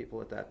 25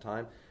 people at that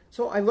time.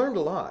 So I learned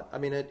a lot. I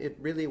mean, it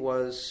really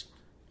was,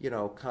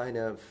 kind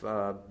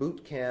of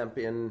boot camp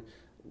in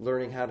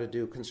learning how to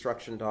do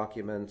construction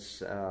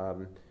documents. I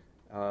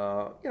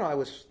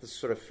was the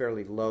sort of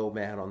fairly low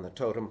man on the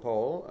totem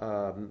pole,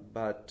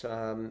 but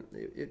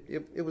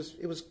it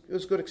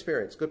was good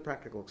experience, good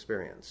practical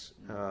experience.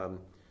 I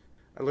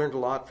learned a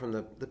lot from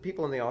the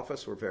people in the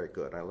office were very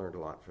good. I learned a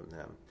lot from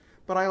them.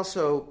 But I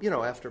also,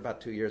 after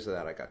about 2 years of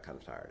that, I got kind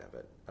of tired of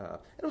it.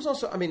 It was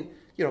also, I mean,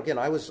 again,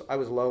 I was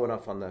low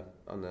enough on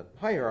the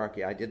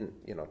hierarchy. I didn't,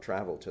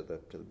 travel to the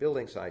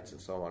building sites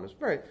and so on.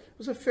 It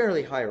was a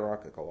fairly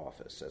hierarchical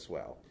office as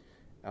well.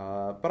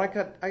 But I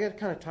got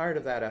kind of tired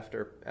of that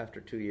after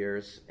 2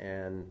 years,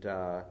 and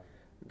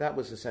that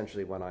was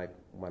essentially when I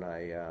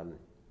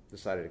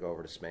decided to go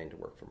over to Spain to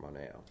work for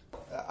Moneo.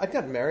 I'd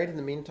gotten married in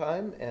the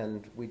meantime,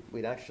 and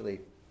we'd actually,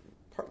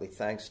 partly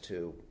thanks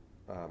to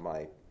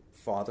my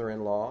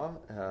father-in-law,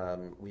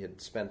 we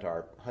had spent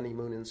our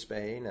honeymoon in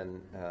Spain,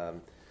 and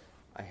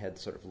I had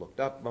sort of looked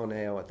up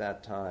Moneo at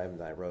that time,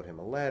 and I wrote him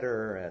a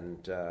letter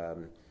and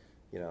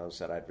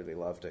said I'd really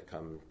love to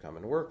come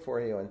and work for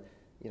you.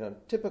 And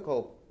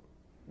typical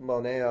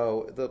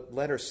Moneo, the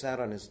letter sat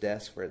on his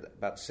desk for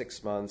about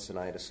 6 months, and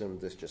I had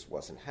assumed this just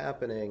wasn't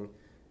happening.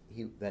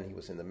 Then he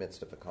was in the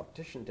midst of a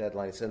competition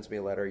deadline. He sends me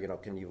a letter,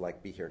 can you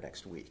be here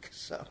next week?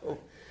 So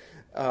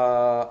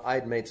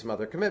I'd made some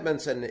other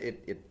commitments, and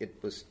it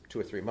was 2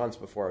 or 3 months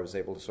before I was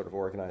able to sort of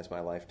organize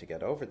my life to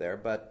get over there.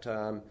 But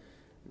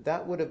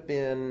that would have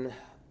been,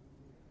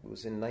 it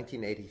was in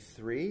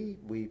 1983.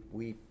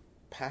 We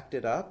packed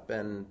it up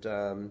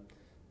and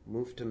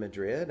moved to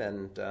Madrid,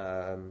 and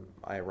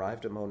I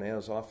arrived at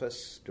Moneo's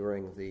office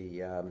during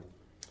the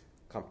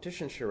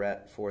competition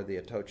charrette for the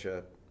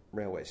Atocha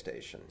railway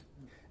station.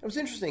 It was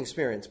an interesting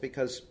experience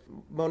because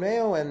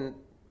Moneo and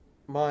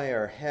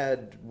Meyer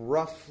had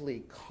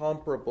roughly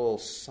comparable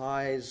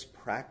size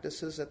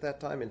practices at that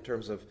time in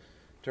terms of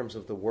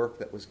the work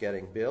that was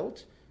getting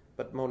built,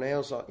 but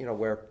Moneo's,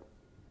 where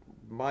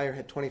Meyer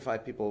had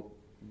 25 people,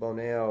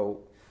 Moneo,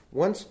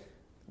 once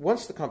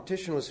the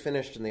competition was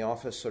finished and the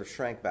office sort of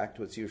shrank back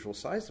to its usual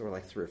size, there were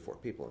 3 or 4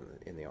 people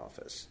in the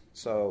office.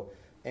 So,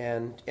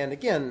 and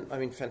again, I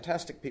mean,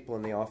 fantastic people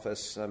in the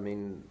office. I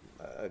mean,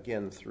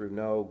 again, through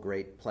no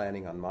great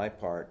planning on my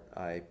part,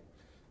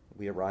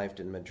 we arrived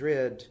in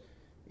Madrid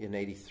in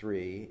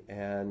 83,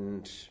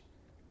 and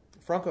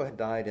Franco had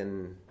died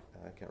in,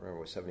 I can't remember,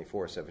 it was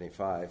 74 or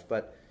 75,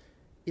 but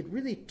it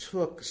really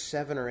took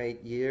 7 or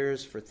 8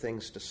 years for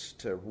things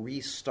to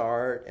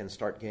restart and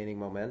start gaining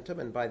momentum,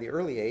 and by the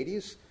early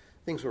 80s,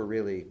 things were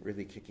really,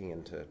 really kicking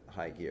into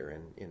high gear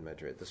in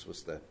Madrid. This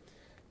was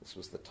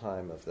the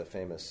time of the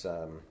famous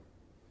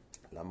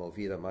La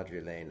Movida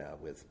Madrilena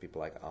with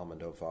people like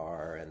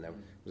Almodovar, and there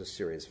was a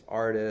series of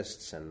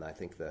artists, and I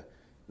think the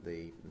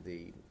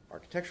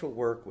architectural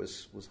work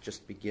was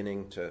just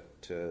beginning to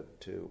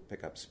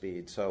pick up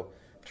speed. So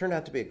it turned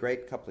out to be a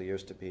great couple of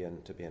years to be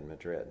in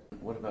Madrid.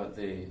 What about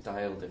the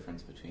style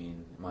difference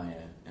between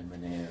Meyer and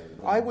Moneo?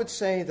 I would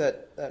say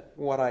that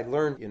what I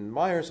learned in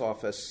Meyer's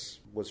office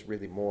was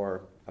really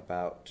more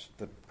about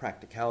the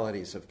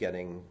practicalities of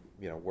getting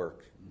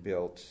work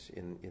built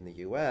in the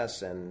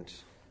U.S. and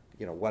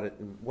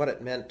what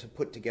it meant to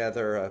put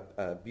together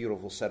a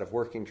beautiful set of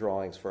working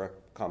drawings for a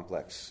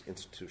complex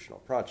institutional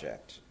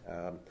project.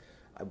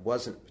 I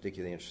wasn't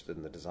particularly interested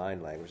in the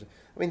design language.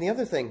 I mean, the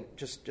other thing,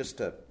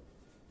 it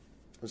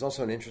was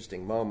also an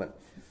interesting moment.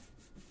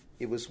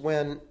 It was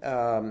when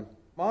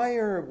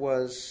Meyer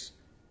was,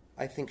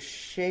 I think,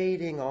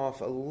 shading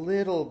off a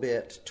little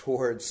bit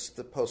towards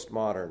the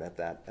postmodern at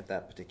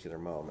that particular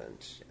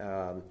moment.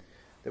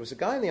 There was a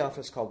guy in the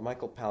office called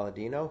Michael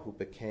Palladino who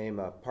became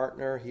a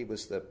partner. He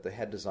was the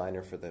head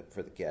designer for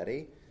the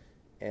Getty,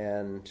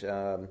 and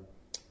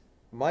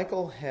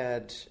Michael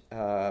had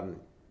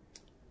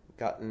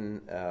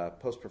gotten a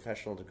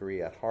post-professional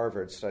degree at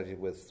Harvard, studied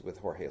with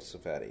Jorge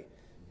Silvetti.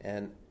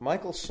 And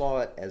Michael saw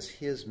it as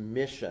his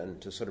mission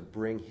to sort of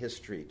bring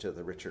history to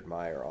the Richard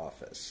Meyer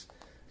office.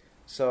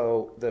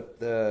 So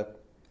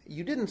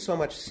you didn't so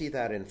much see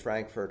that in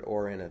Frankfurt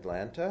or in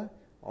Atlanta,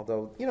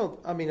 although,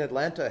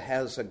 Atlanta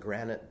has a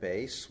granite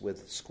base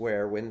with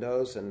square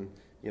windows and,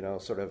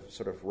 sort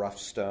of rough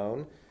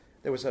stone.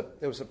 There was a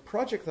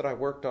project that I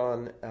worked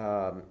on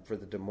for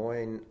the Des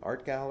Moines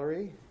Art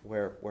Gallery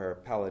where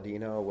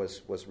Palladino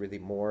was really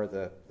more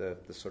the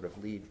sort of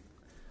lead.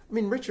 I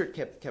mean, Richard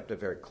kept a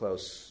very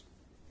close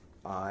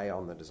eye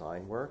on the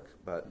design work,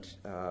 but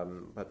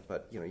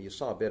you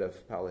saw a bit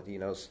of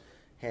Palladino's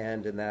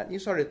hand in that. And you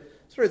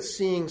started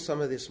seeing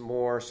some of this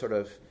more sort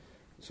of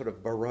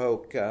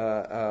Baroque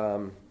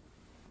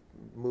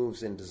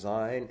moves in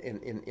design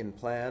in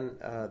plan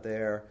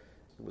there.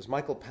 It was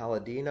Michael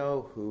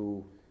Palladino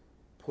who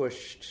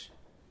pushed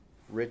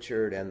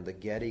Richard and the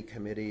Getty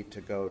committee to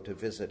go to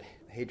visit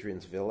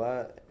Hadrian's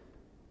Villa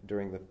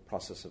during the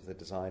process of the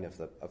design of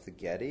the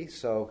Getty.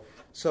 So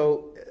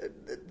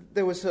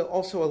there was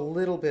also a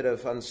little bit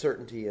of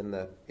uncertainty in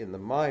the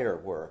Meyer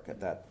work at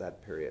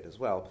that period as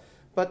well.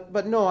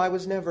 But no, I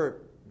was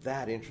never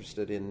that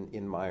interested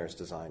in Meyer's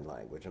design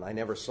language, and I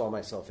never saw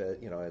myself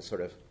as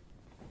sort of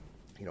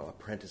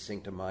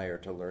apprenticing to Meyer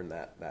to learn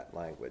that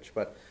language.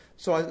 But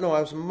so I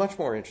was much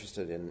more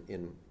interested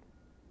in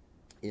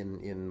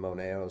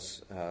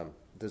Moneo's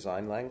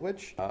design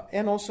language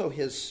and also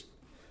his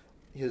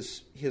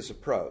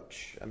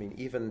approach. I mean,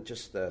 even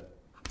just to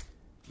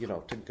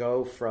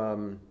go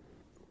from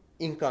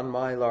ink on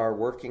mylar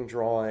working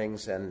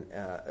drawings and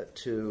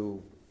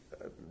to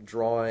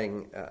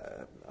drawing.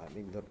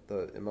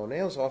 In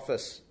Moneo's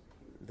office,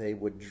 they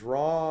would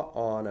draw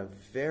on a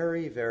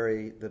very,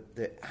 very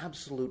the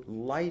absolute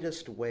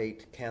lightest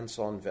weight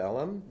Canson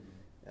vellum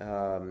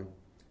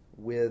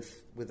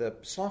with a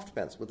soft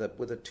pencil,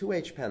 with a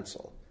 2H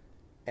pencil,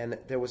 and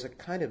there was a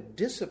kind of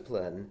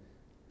discipline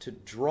to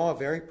draw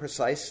very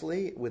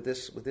precisely with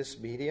this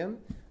medium.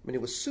 I mean,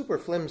 it was super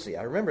flimsy.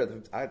 I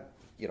remember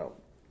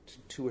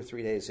 2 or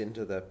 3 days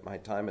into my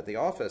time at the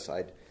office,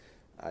 I'd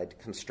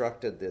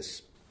constructed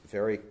this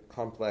very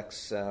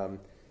complex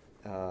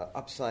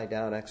upside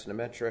down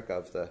axonometric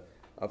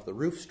of the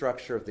roof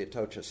structure of the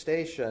Atocha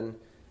station,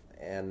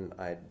 and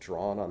I'd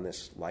drawn on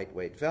this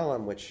lightweight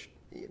vellum, which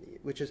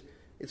is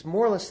it's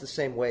more or less the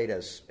same weight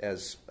as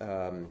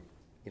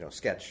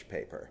sketch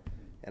paper.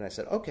 And I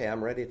said, okay,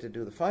 I'm ready to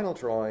do the final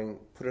drawing.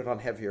 Put it on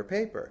heavier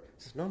paper.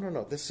 He says,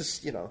 no, this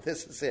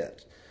is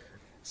it.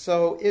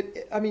 So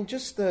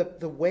just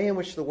the way in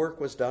which the work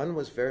was done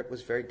was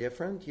very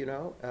different.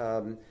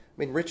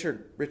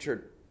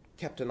 Richard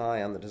kept an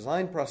eye on the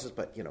design process,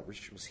 but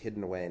Richard was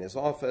hidden away in his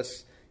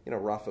office.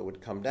 Rafa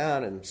would come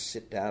down and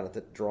sit down at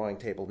the drawing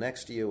table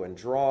next to you and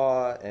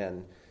draw.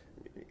 And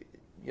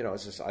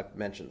I've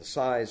mentioned the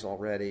size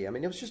already. I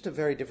mean, it was just a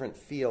very different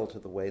feel to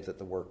the way that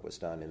the work was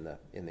done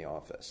in the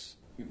office.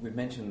 We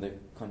mentioned the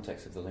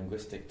context of the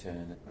linguistic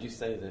turn. Would you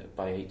say that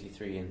by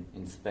 83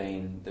 in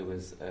Spain there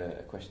was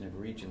a question of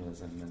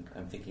regionalism? And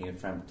I'm thinking of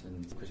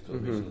Frampton's critical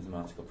regionalism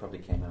article probably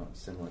came out at a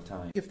similar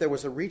time. If there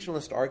was a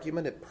regionalist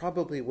argument, it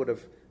probably would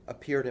have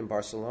appeared in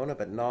Barcelona,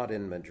 but not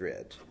in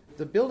Madrid.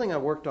 The building I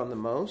worked on the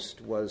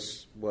most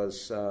was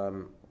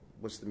the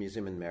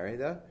museum in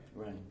Mérida.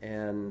 Right.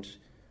 And,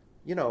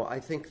 I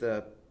think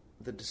the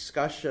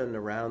discussion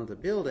around the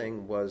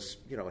building was,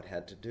 it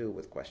had to do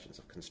with questions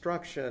of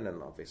construction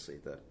and obviously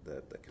the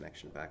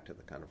connection back to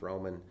the kind of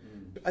Roman.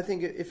 I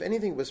think, if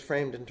anything, it was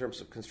framed in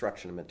terms of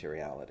construction and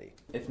materiality.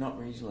 If not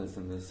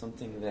regionalism, there's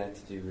something there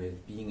to do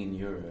with being in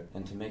Europe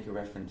and to make a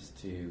reference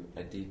to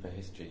a deeper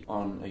history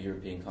on a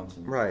European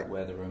continent, right,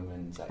 where the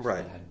Romans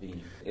actually had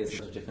been. It's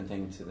a different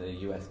thing to the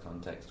US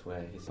context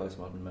where his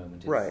postmodern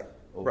moment is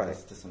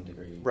always to some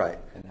degree. Right.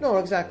 No,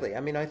 exactly. I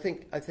mean, I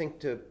think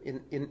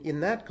in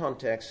that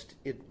context,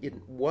 it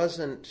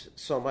wasn't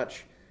so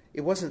much.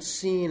 It wasn't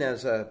seen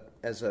as a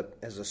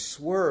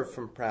swerve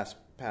from past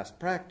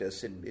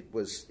practice. It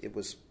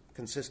was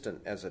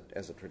consistent as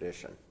a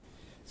tradition.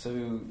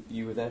 So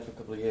you were there for a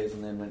couple of years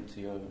and then went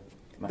to your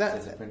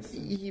master's at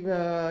Princeton?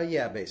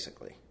 Yeah,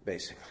 basically.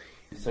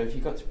 So if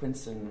you got to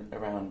Princeton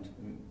around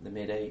the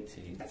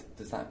mid-80s,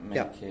 does that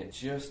make it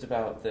just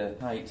about the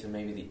height and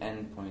maybe the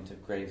end point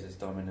of Graves'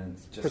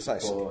 dominance, just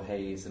before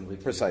Hayes and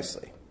Whitney?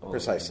 Precisely.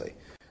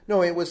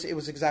 No, it was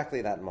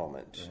exactly that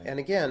moment. Right. And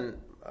again,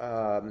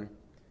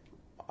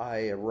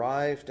 I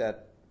arrived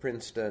at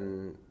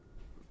Princeton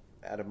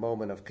at a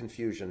moment of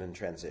confusion and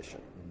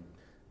transition,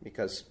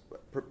 because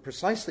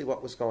precisely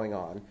what was going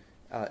on,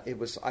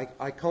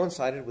 I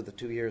coincided with the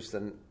 2 years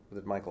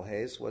that Michael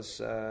Hayes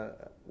was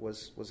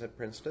at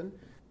Princeton.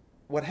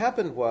 What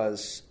happened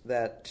was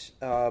that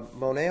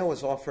Moneo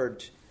was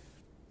offered.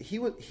 He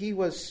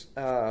was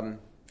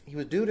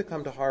due to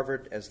come to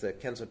Harvard as the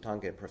Kenzo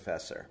Tange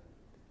professor.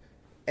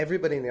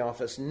 Everybody in the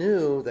office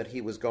knew that he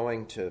was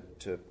going to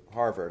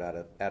Harvard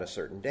at a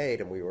certain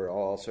date, and we were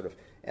all sort of,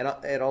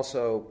 and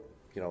also,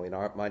 in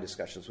my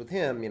discussions with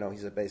him, he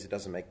said basically it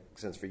doesn't make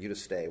sense for you to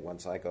stay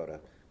once I go to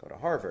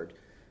Harvard.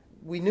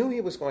 We knew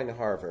he was going to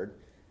Harvard,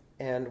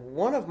 and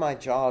one of my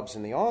jobs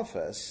in the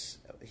office,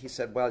 he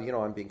said, well,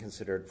 I'm being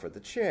considered for the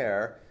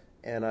chair,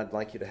 and I'd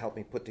like you to help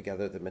me put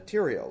together the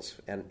materials.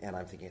 And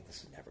I'm thinking,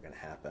 this is never going to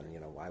happen.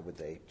 Why would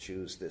they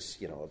choose this,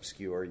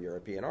 obscure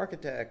European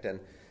architect? And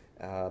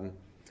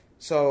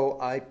so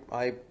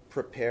I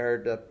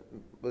prepared,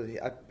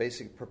 I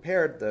basically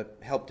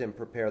helped him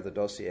prepare the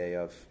dossier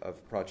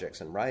of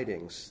projects and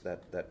writings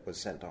that was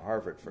sent to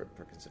Harvard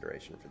for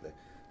consideration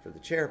for the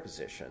chair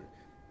position.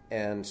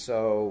 And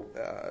so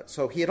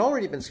he had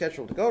already been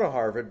scheduled to go to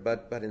Harvard,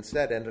 but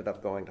instead ended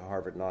up going to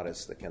Harvard not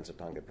as the Kenzo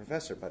Tange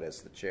professor, but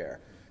as the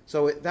chair.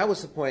 So that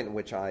was the point in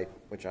which I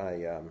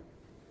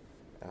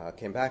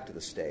came back to the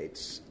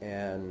States,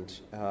 and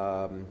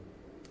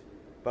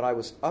but I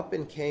was up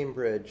in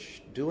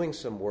Cambridge doing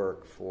some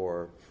work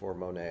for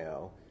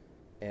Moneo,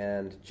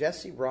 and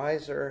Jesse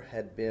Reiser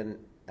had been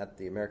at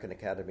the American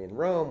Academy in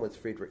Rome with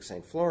Friedrich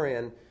St.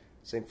 Florian.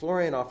 St.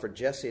 Florian offered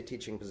Jesse a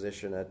teaching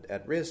position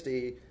at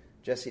RISD.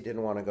 Jesse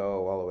didn't want to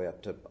go all the way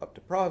up to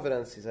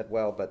Providence. He said,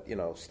 well, but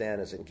Stan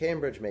is in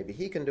Cambridge, maybe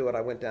he can do it.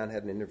 I went down,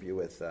 had an interview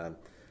with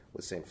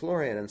St.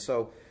 Florian, and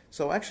so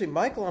actually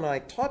Michael and I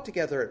taught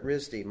together at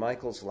RISD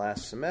Michael's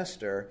last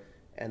semester,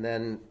 and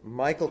then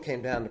Michael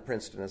came down to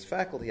Princeton as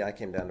faculty. I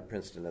came down to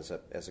Princeton as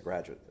a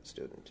graduate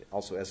student,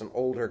 also as an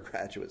older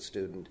graduate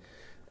student.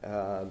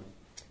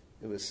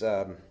 It was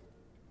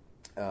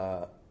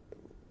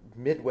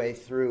midway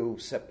through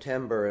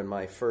September in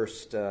my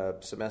first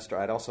semester.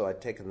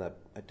 I'd taken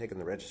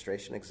the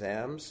registration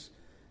exams,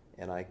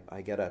 and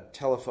I get a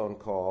telephone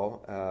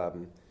call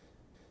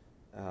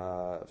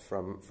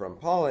from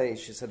Polly.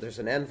 She said, "There's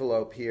an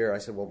envelope here." I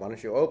said, "Well, why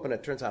don't you open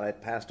it?" Turns out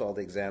I'd passed all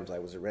the exams. I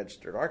was a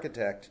registered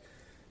architect.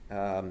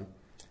 I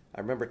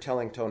remember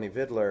telling Tony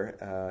Vidler,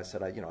 I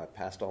said, I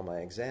passed all my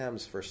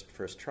exams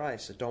first try. I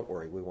said, "Don't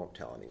worry, we won't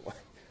tell anyone."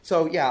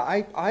 So yeah,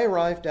 I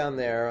arrived down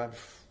there.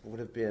 Would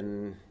have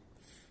been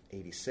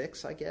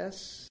 86, I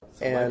guess.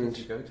 So why did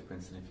you go to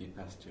Princeton if you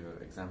passed your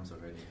exams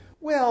already?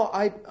 Well,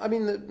 I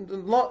mean, the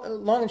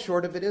long and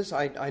short of it is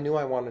I knew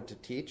I wanted to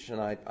teach, and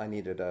I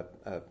needed a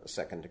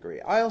second degree.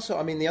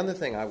 The other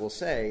thing I will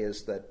say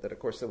is that of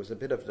course there was a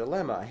bit of a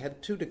dilemma. I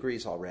had 2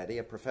 degrees already,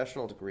 a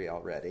professional degree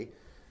already,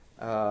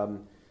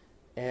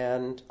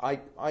 and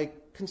I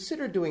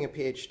considered doing a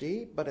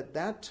PhD, but at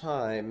that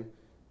time,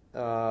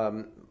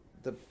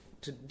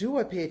 to do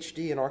a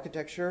PhD in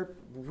architecture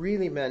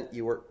really meant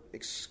you were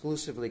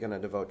exclusively going to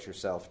devote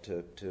yourself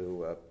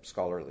to a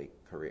scholarly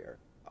career.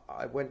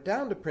 I went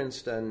down to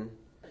Princeton,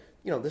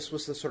 this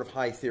was the sort of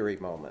high theory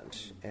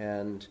moment,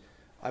 and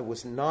I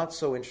was not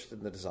so interested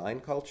in the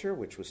design culture,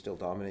 which was still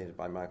dominated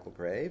by Michael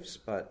Graves,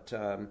 but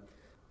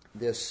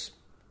this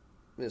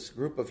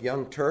group of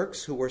young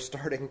Turks who were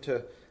starting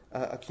to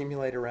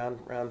accumulate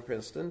around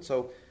Princeton.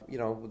 So,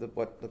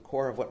 the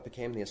core of what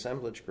became the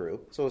assemblage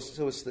group. So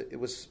it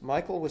was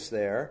Michael was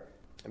there,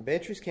 and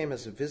Beatrice came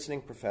as a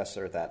visiting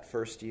professor that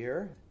first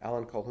year.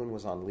 Alan Colquhoun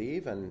was on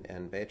leave,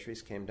 and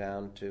Beatrice came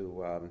down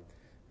to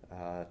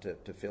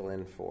fill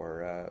in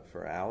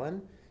for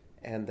Alan.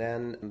 And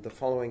then the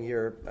following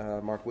year,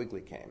 Mark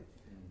Wigley came.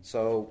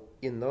 So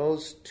in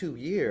those 2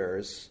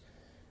 years,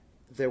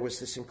 there was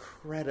this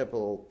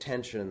incredible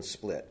tension and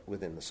split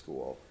within the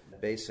school.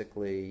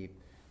 Basically,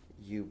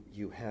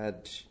 you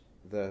had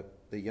the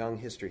young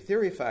history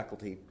theory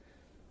faculty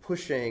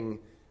pushing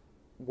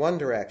one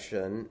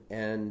direction,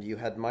 and you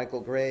had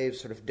Michael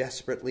Graves sort of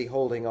desperately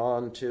holding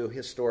on to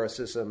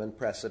historicism and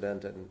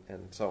precedent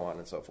and so on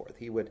and so forth.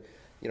 He would,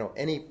 these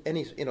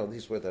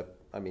were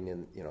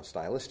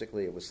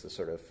stylistically it was the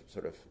sort of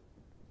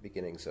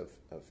beginnings of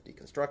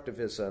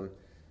deconstructivism.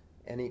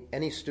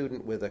 Any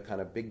student with a kind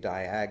of big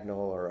diagonal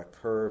or a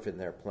curve in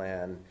their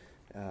plan,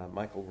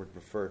 Michael would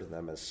refer to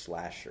them as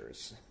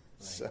slashers. Right.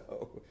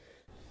 So,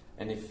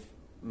 and if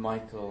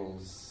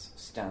Michael's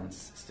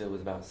stance still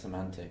was about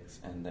semantics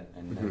and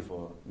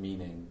therefore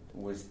meaning,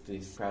 was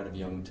this crowd of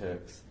young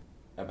Turks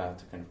about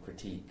to kind of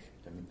critique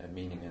a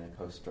meaning in a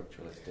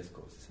post-structuralist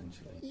discourse,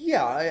 essentially?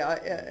 Yeah,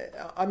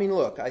 I mean,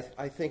 look,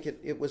 I think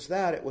it was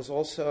that. It was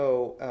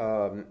also,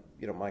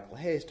 Michael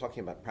Hayes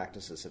talking about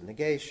practices of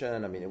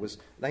negation. I mean, it was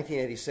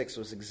 1986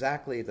 was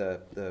exactly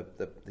the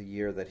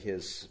year that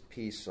his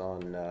piece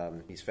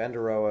on East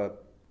Vanderohe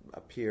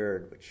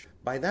appeared, which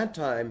by that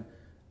time,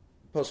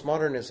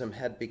 postmodernism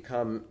had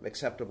become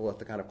acceptable at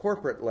the kind of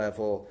corporate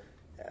level,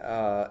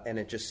 and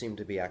it just seemed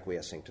to be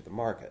acquiescing to the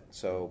market.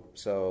 So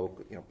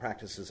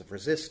practices of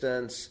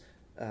resistance,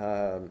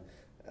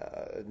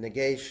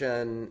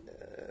 negation,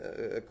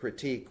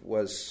 critique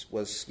was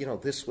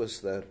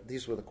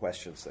these were the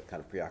questions that kind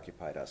of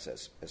preoccupied us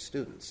as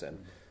students. And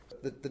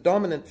the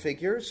dominant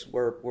figures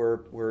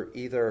were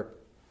either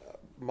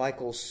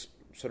Michael's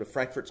sort of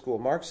Frankfurt School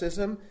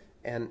Marxism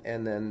and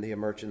then the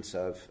emergence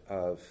of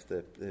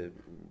the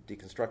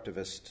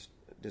deconstructivist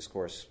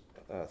discourse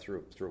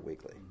through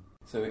Weekly.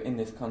 So in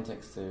this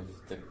context of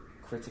the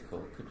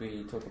critical, could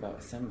we talk about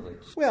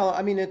assemblage? Well,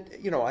 I mean,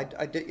 I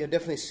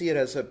definitely see it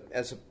as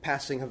a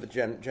passing of a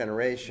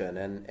generation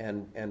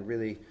and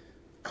really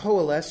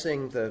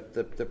coalescing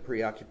the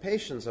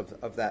preoccupations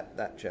of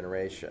that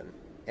generation.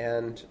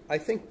 And I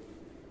think,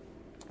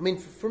 I mean,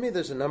 for me,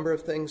 there's a number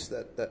of things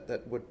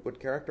that would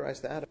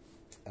characterize that.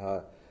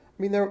 I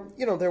mean,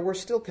 there were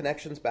still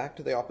connections back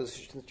to the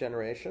opposition's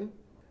generation.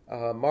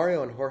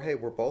 Mario and Jorge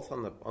were both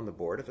on the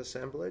board of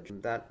assemblage.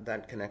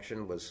 That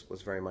connection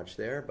was very much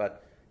there.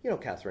 But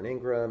Catherine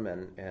Ingram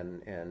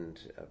and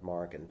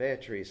Mark and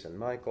Beatrice and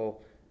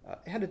Michael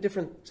had a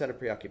different set of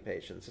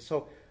preoccupations.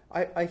 So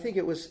I think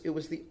it was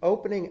the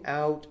opening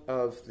out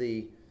of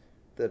the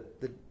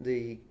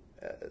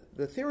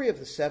theory of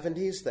the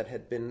 70s that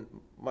had been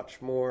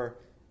much more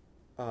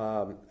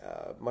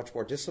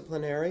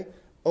disciplinary,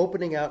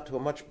 opening out to a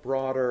much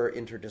broader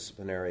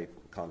interdisciplinary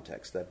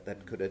context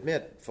that could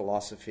admit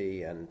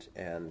philosophy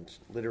and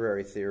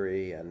literary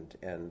theory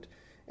and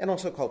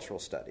also cultural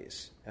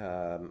studies.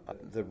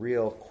 The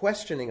real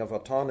questioning of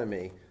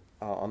autonomy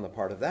on the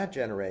part of that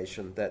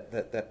generation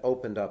that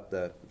opened up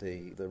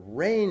the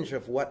range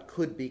of what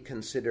could be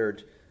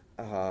considered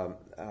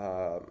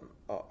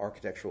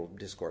architectural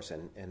discourse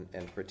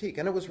and critique,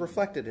 and it was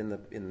reflected in the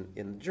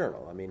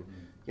journal. I mean,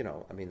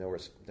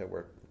 there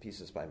were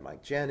pieces by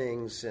Mike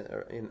Jennings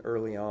in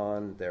early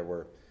on. There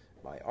were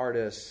by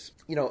artists.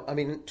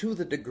 To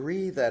the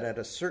degree that at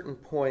a certain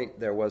point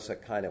there was a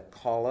kind of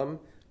column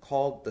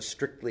called the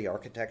Strictly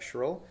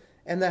Architectural,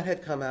 and that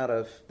had come out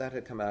of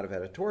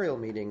editorial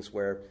meetings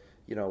where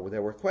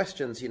there were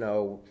questions.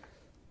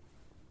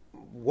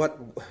 What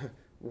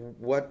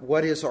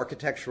is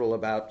architectural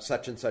about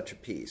such and such a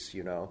piece?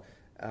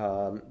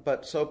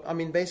 But so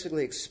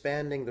basically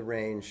expanding the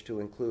range to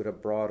include a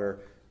broader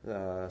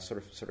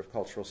sort of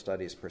cultural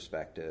studies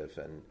perspective,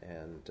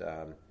 and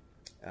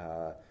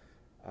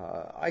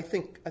I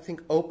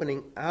think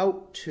opening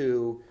out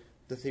to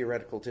the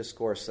theoretical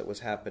discourse that was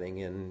happening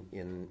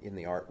in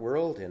the art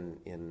world,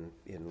 in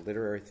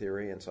literary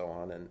theory, and so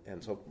on,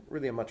 and so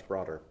really a much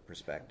broader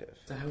perspective.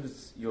 So how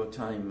does your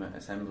time at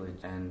assemblage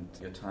and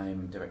your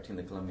time directing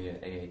the Columbia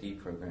AAD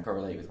program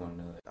correlate with one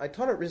another? I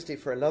taught at RISD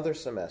for another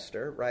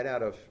semester, right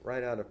out of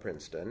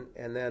Princeton,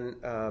 and then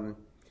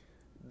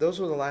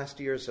those were the last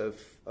years of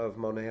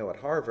Moneo at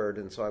Harvard,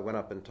 and so I went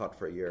up and taught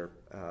for a year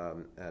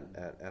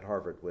at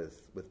Harvard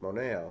with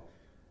Moneo.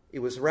 It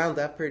was around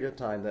that period of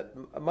time that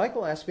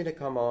Michael asked me to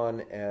come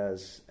on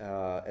as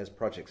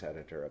projects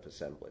editor of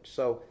Assemblage.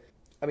 So,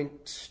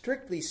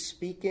 strictly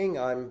speaking,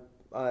 I'm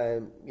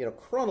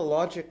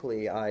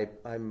chronologically,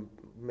 I'm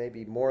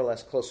maybe more or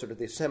less closer to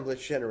the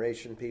Assemblage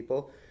generation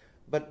people,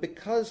 but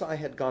because I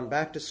had gone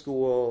back to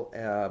school,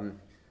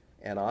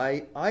 and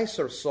I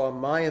sort of saw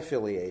my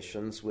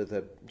affiliations with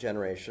a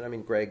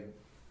generation.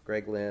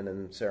 Greg Lynn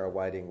and Sarah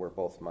Whiting were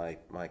both my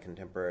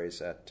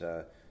contemporaries at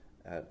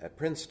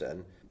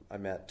Princeton. I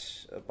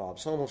met Bob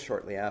Somel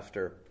shortly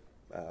after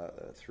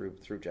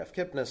through Jeff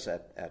Kipnis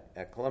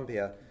at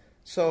Columbia.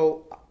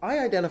 So I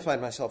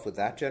identified myself with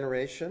that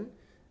generation.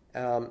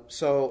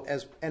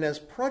 As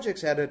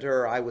projects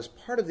editor, I was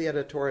part of the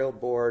editorial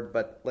board,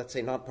 but let's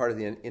say not part of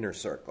the inner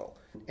circle.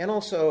 And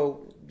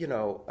also,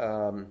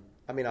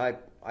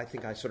 I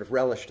think I sort of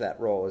relished that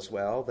role as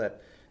well,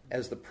 that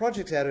as the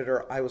projects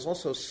editor, I was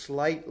also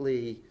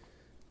slightly,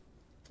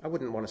 I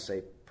wouldn't want to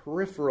say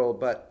peripheral,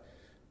 but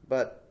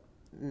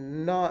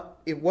not,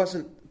 it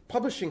wasn't,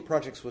 publishing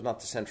projects was not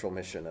the central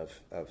mission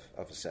of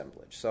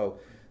Assemblage. So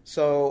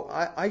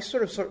I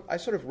sort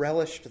of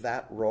relished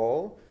that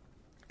role,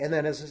 and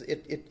then as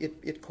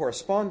it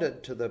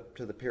corresponded to the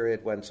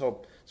period when,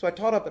 so I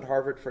taught up at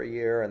Harvard for a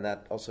year, and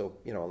that also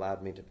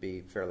allowed me to be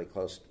fairly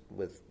close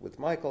with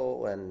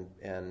Michael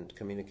and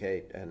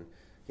communicate and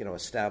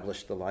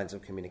establish the lines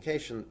of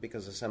communication,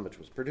 because Assemblage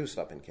was produced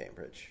up in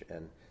Cambridge,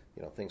 and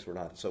things were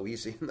not so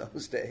easy in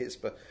those days.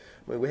 But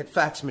we had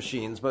fax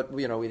machines, but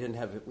we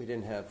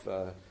didn't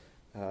have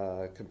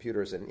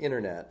computers and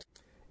internet.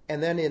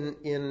 And then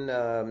in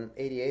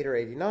 88 or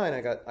 89,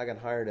 I got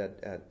hired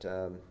at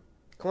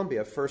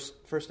Columbia,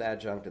 first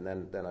adjunct, and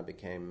then I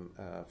became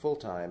full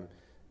time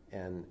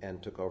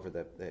and took over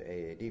the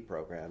AAD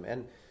program.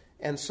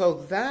 And so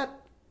that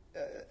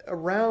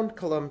around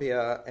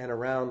Columbia and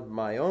around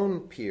my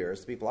own peers,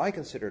 the people I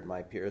considered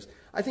my peers,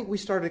 I think we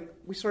started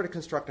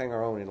constructing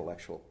our own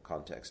intellectual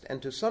context, and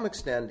to some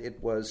extent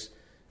it was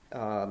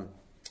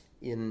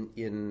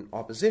in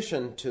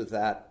opposition to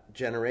that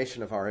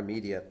generation of our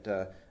immediate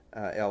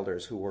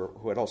elders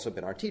who had also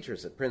been our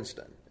teachers at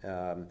Princeton.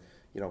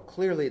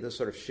 clearly the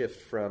sort of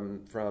shift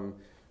from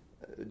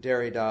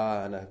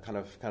Derrida and a kind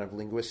of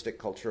linguistic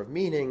culture of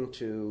meaning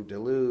to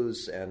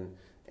Deleuze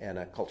and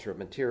a culture of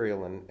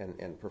material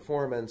and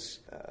performance.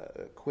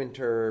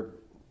 Quinter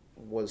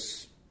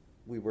was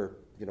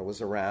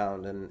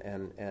around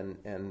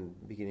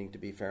and beginning to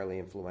be fairly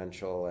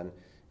influential,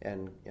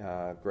 and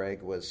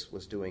Greg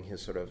was doing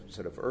his sort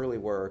of early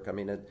work. I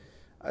mean,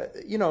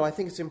 I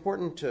think it's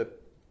important to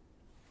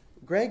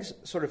Greg's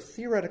sort of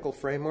theoretical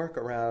framework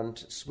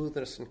around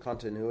smoothness and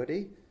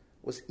continuity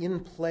was in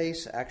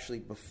place actually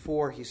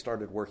before he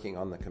started working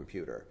on the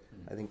computer.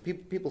 I think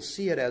people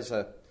see it as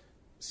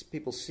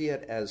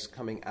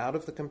coming out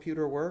of the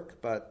computer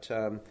work, but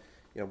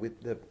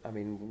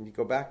when you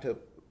go back to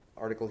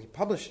article he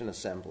published in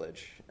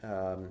Assemblage,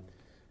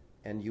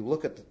 and you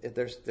look at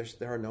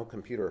there are no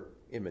computer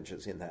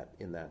images in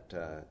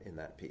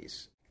that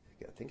piece.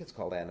 I think it's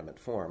called Animate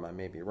Form. I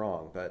may be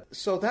wrong, but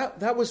so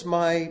that was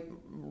my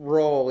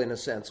role in a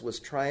sense, was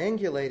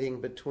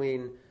triangulating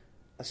between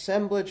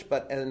Assemblage,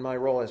 and my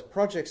role as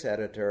projects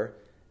editor,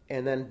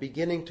 and then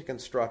beginning to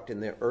construct in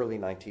the early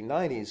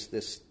 1990s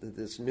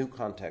this new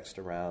context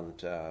around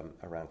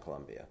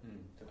Columbia.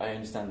 I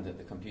understand that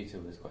the computer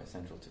was quite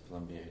central to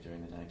Columbia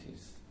during the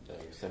 90s.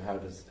 So how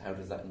does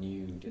that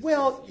new discourse?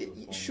 Well,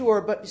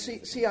 sure, but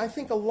see, I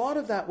think a lot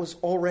of that was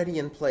already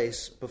in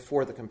place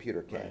before the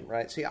computer came,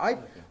 right? See, I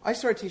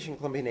started teaching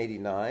Columbia in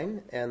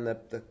 '89, and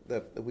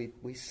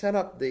we set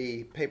up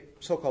the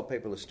so-called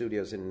paperless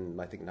studios in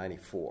I think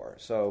 '94.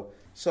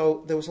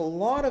 So there was a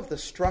lot of the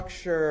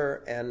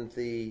structure and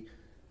the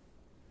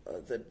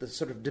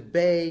sort of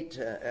debate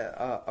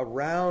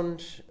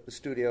around the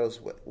studios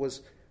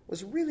was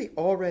really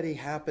already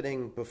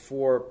happening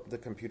before the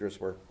computers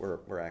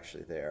were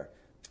actually there.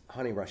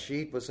 Hani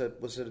Rashid was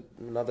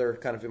another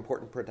kind of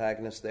important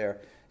protagonist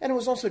there, and it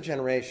was also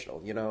generational.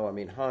 I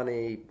mean,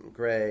 Hani,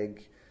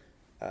 Greg,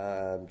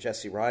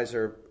 Jesse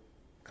Reiser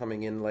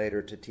coming in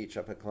later to teach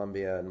up at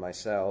Columbia, and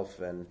myself,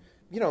 and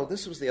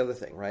this was the other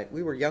thing, right?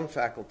 We were young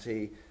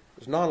faculty.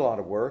 There's not a lot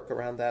of work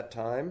around that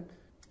time,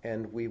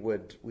 and we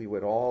would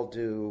all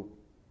do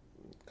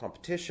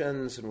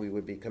competitions, and we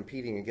would be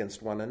competing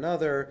against one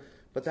another.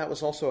 But that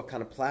was also a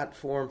kind of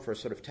platform for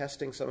sort of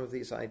testing some of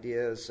these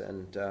ideas,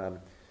 and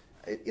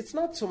it's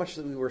not so much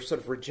that we were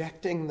sort of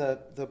rejecting the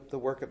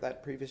work of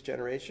that previous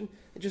generation.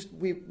 It just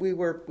we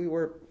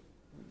were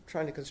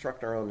trying to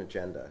construct our own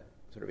agenda,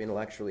 sort of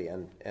intellectually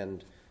and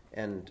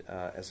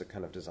as a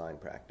kind of design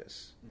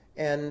practice.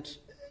 And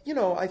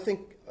I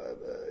think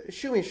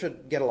Shumi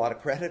should get a lot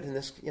of credit in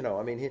this.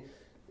 I mean,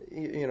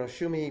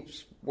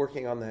 Shumi's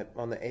working on the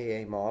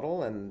AA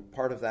model, and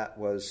part of that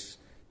was.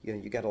 You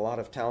get a lot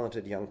of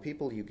talented young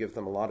people. You give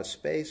them a lot of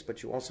space,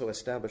 but you also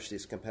establish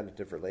these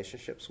competitive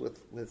relationships with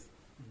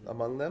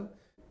among them,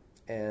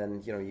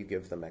 and you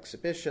give them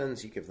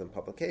exhibitions, you give them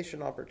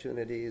publication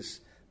opportunities,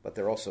 but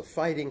they're also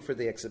fighting for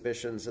the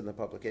exhibitions and the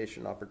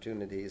publication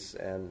opportunities,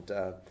 and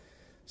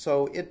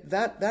so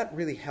that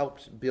really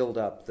helped build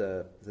up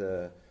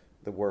the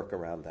work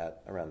around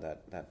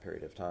that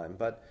period of time.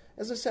 But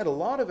as I said, a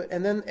lot of it,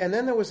 and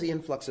then there was the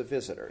influx of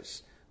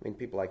visitors. I mean,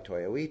 people like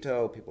Toyo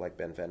Ito, people like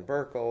Ben Van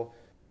Berkel.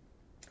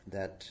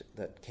 That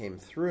came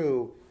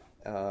through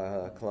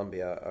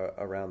Columbia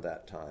around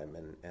that time,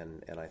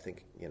 and I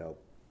think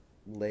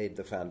laid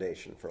the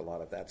foundation for a lot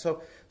of that.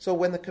 So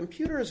when the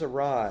computers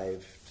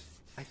arrived,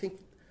 I think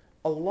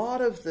a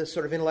lot of the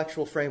sort of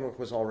intellectual framework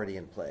was already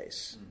in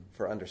place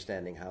for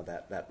understanding how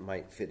that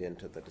might fit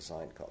into the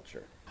design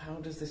culture. How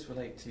does this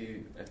relate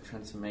to a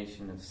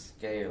transformation of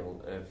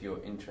scale of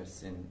your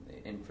interests in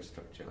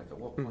infrastructure? Like, at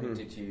what point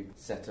did you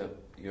set up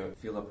your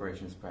field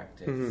operations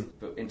practice?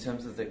 But in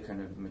terms of the kind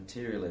of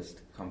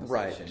materialist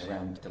conversation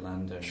around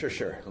DeLanda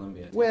and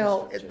Columbia.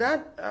 Well,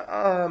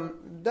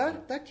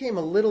 that came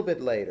a little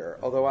bit later,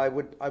 although I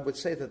would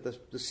say that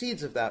the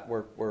seeds of that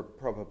were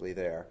probably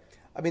there.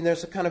 I mean,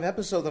 there's a kind of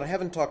episode that I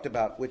haven't talked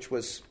about, which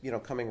was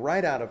coming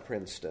right out of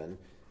Princeton.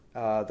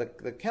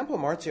 The Campo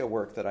Marzio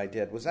work that I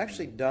did was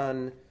actually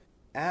done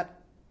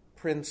at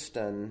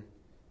Princeton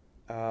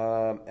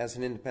as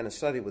an independent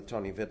study with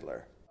Tony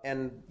Vidler.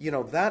 And,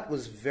 that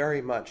was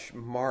very much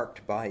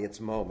marked by its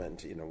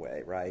moment in a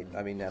way, right?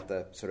 I mean, at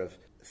the sort of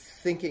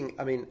thinking,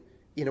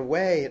 in a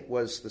way it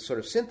was the sort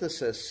of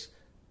synthesis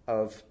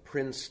of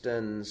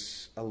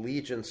Princeton's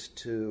allegiance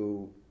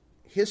to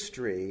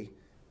history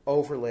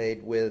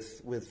overlaid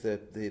with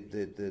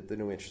the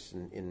new interest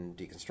in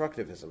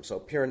deconstructivism. So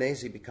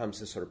Piranesi becomes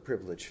this sort of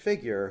privileged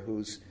figure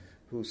who's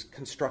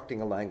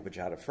constructing a language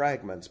out of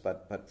fragments,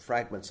 but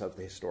fragments of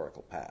the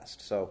historical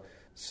past.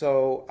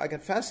 So I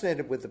got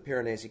fascinated with the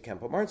Piranesi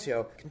Campo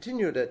Marzio,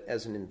 continued it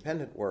as an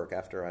independent work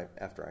after I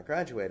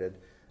graduated,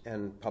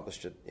 and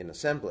published it in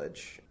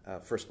Assemblage,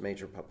 first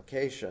major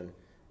publication.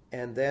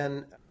 And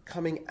then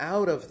coming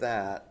out of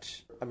that,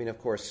 of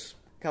course,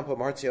 Campo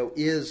Marzio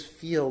is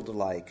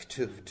field-like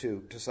to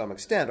some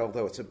extent,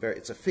 although it's a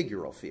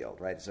figural field,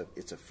 right?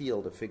 It's a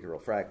field of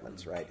figural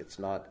fragments, right? It's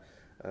not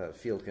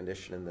field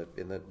condition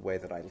in the way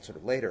that I sort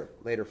of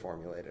later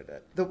formulated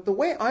it. The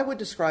way I would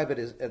describe it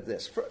is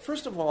this.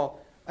 First of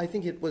all, I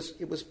think it was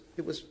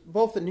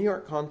both the New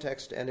York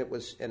context and it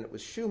was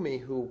Schumi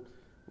who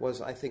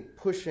was, I think,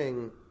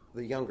 pushing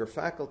the younger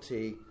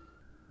faculty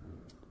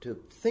to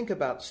think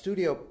about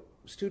studio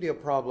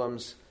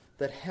problems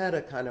that had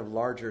a kind of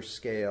larger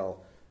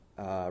scale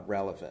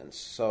relevance.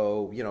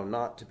 So,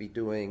 not to be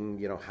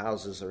doing,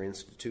 houses or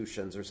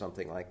institutions or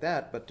something like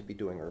that, but to be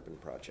doing urban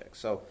projects.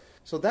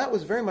 So that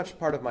was very much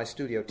part of my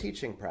studio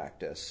teaching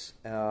practice,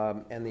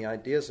 and the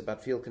ideas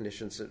about field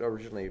conditions that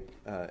originally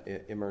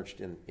emerged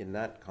in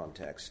that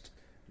context.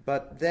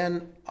 But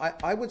then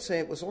I would say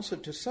it was also,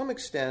 to some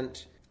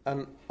extent,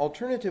 an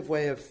alternative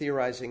way of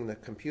theorizing the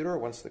computer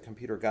once the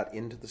computer got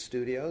into the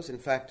studios. In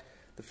fact,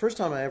 the first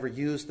time I ever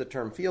used the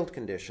term field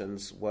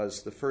conditions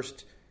was the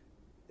first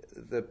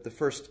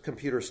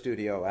computer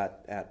studio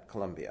at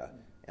Columbia.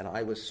 And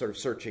I was sort of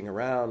searching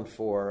around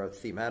for a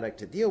thematic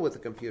to deal with the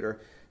computer.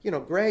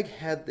 Greg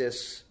had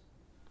this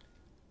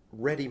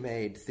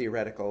ready-made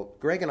theoretical.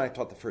 Greg and I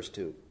taught the first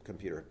two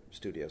computer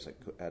studios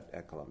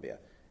at Columbia.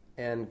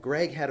 And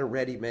Greg had a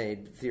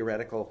ready-made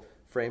theoretical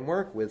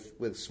framework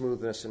with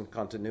smoothness and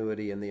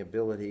continuity and the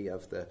ability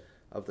of the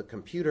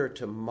computer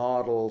to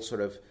model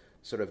sort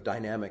of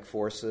dynamic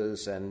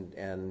forces and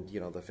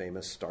the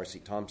famous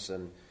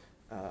Darcy-Thompson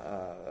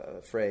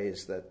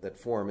phrase that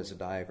form is a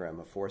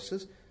diagram of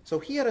forces. So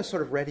he had a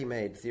sort of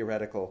ready-made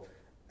theoretical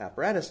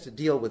apparatus to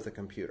deal with the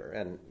computer.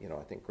 And,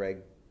 I think Greg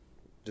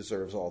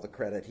deserves all the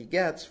credit he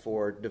gets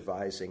for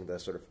devising the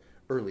sort of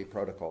early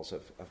protocols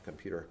of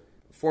computer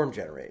form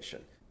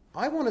generation.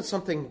 I wanted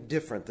something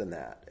different than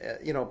that,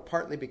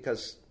 partly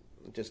because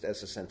just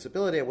as a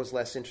sensibility, I was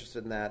less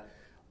interested in that.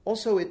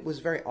 Also, it was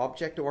very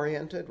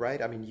object-oriented,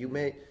 right? I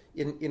mean,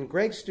 in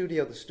Greg's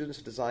studio, the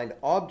students designed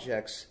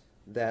objects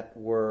that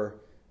were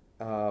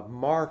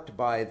marked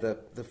by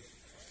the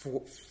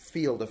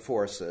field of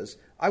forces.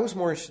 I was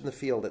more interested in the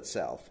field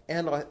itself,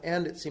 and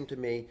it seemed to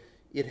me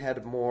it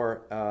had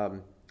more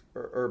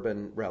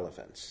urban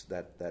relevance,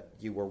 that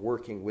you were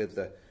working with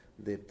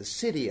the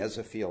city as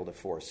a field of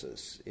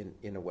forces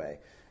in a way.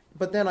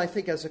 But then I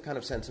think as a kind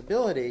of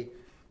sensibility,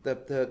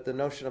 the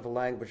notion of a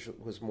language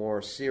was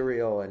more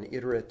serial and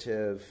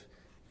iterative,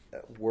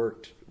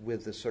 worked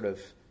with the sort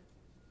of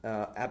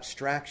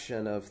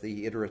abstraction of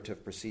the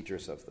iterative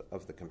procedures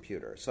of the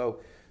computer. So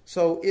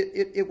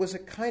it was a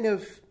kind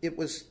of, it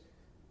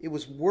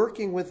was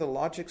working with the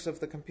logics of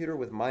the computer,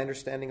 with my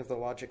understanding of the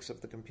logics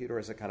of the computer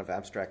as a kind of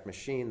abstract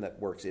machine that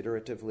works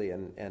iteratively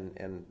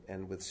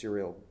and with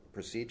serial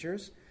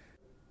procedures.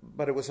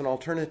 But it was an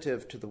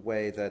alternative to the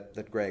way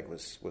that Greg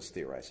was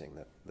theorizing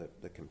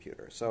the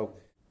computer. So,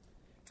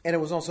 and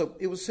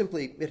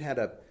it had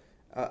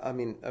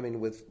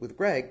with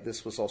Greg,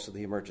 this was also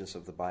the emergence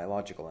of the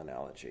biological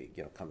analogy,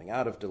 coming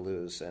out of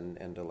Deleuze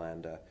and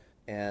Delanda.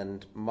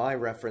 And my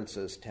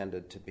references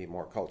tended to be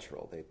more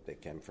cultural. They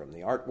came from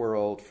the art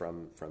world,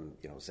 from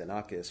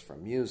Xenakis,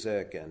 from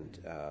music, and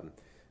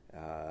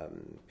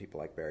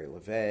people like Barry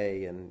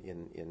LeVay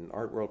in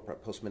art world,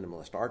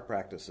 post-minimalist art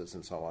practices,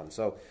 and so on.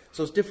 So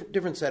it's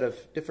different set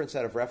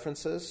of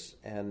references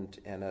and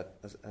a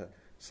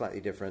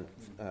slightly different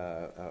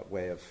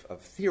way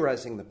of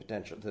theorizing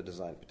the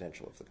design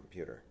potential of the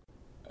computer.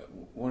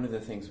 One of the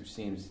things which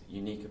seems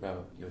unique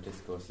about your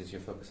discourse is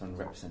your focus on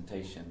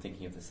representation,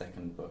 thinking of the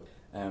second book.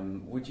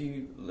 Would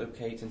you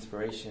locate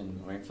inspiration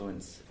or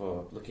influence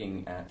for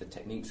looking at the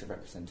techniques of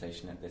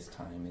representation at this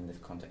time in the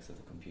context of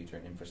the computer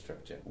and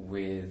infrastructure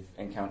with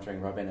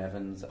encountering Robin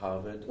Evans at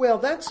Harvard? Well,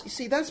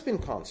 that's been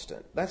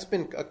constant. That's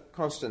been a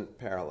constant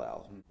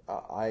parallel.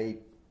 I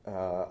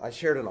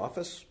shared an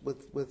office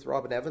with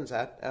Robin Evans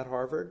at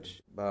Harvard.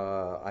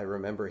 I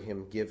remember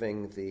him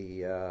giving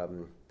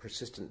the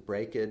persistent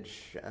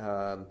breakage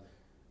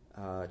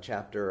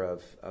chapter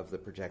of the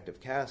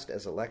projective cast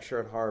as a lecture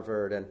at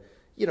Harvard, and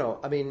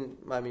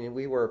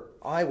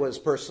I was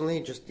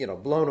personally just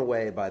blown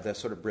away by the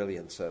sort of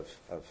brilliance of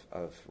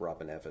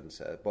Robin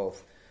Evans,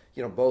 both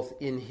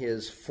in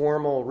his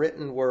formal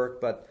written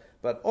work, but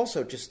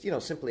also just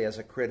simply as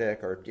a critic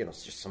or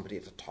just somebody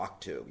to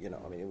talk to.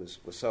 It was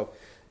so,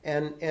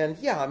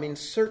 and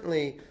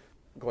certainly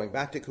going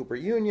back to Cooper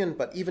Union,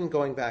 but even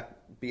going back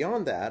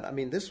beyond that,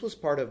 this was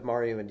part of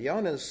Mario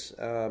Indiana's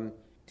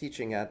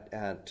teaching at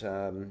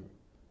the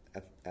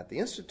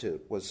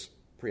Institute, was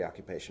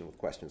preoccupation with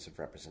questions of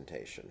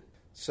representation.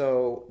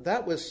 So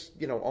that was,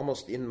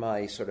 almost in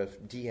my sort of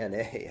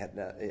DNA,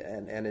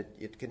 and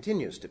it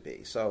continues to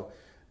be. So,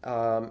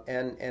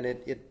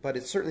 but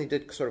it certainly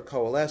did sort of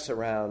coalesce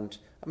around.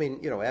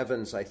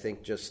 Evans, I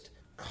think, just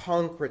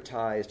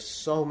concretized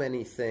so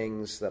many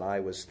things that I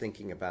was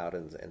thinking about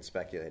and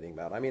speculating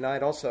about.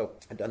 I'd also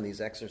done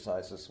these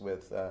exercises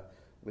with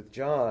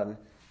John.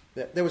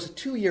 There was a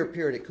 2-year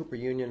period at Cooper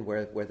Union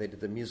where they did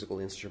the musical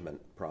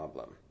instrument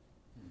problem.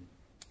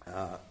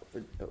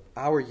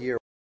 Our year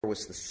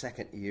was the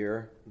second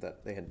year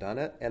that they had done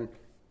it, and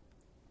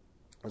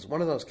it was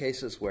one of those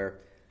cases where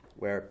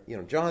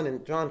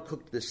John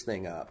cooked this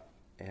thing up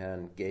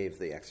and gave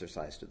the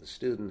exercise to the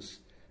students.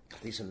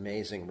 These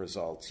amazing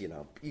results,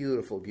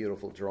 beautiful,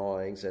 beautiful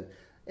drawings,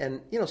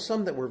 and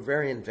some that were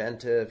very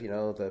inventive.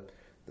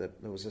 The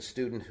there was a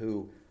student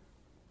who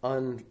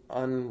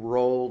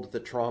unrolled the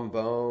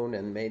trombone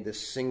and made this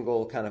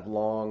single kind of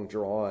long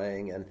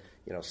drawing, and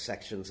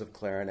sections of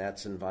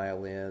clarinets and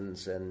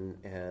violins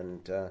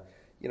and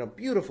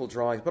beautiful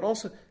drawings, but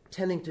also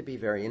tending to be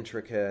very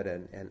intricate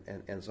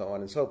and so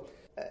on. And so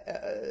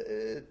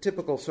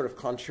typical sort of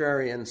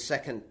contrarian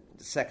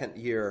second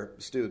year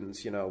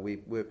students,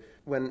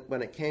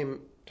 when it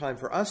came time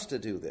for us to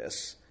do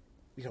this,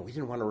 we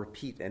didn't want to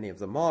repeat any of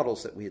the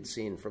models that we had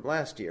seen from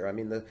last year. I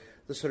mean, the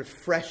sort of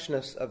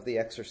freshness of the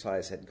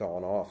exercise had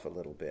gone off a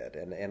little bit,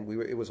 and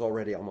it was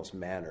already almost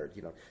mannered.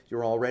 You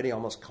were already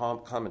almost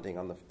commenting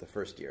on the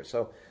first year.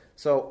 So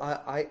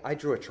I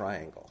drew a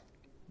triangle.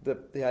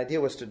 The idea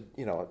was to,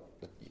 a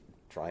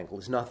triangle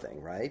is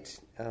nothing, right?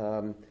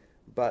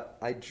 But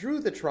I drew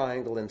the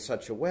triangle in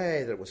such a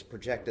way that it was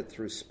projected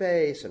through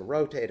space and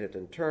rotated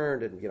and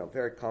turned, and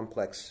very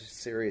complex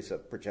series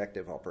of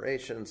projective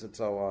operations and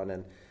so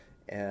on.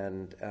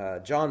 And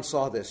John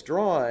saw this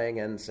drawing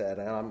and said,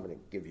 I'm going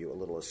to give you a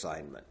little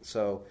assignment.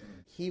 So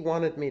he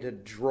wanted me to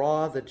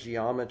draw the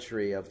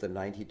geometry of the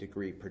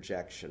 90-degree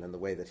projection and the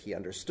way that he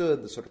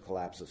understood the sort of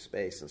collapse of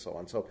space and so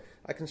on. So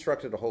I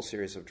constructed a whole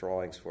series of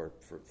drawings for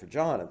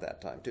John at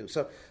that time, too.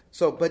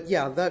 But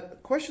yeah,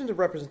 that questions of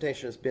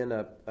representation has been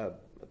a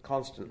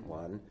constant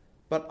one.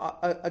 But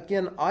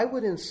again, I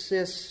would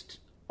insist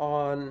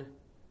on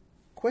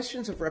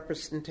questions of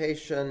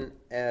representation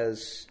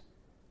as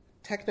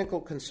technical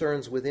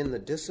concerns within the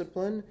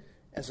discipline,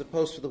 as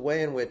opposed to the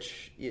way in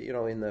which,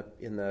 in the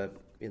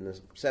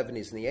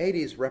 70s and the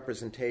 80s,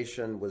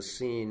 representation was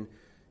seen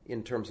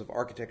in terms of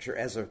architecture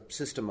as a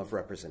system of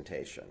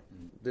representation.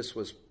 This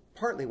was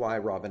partly why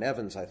Robin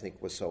Evans, I think,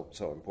 was so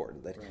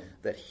important,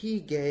 that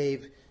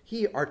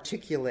he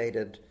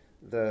articulated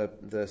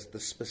the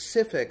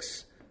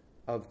specifics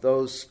of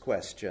those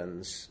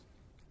questions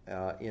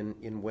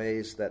in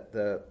ways that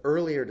the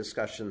earlier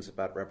discussions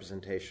about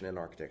representation in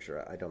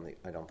architecture I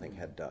don't think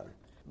had done.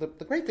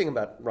 The great thing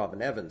about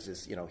Robin Evans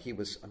is he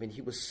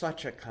was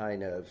such a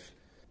kind of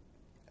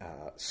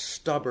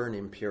stubborn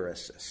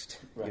empiricist.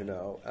 Right.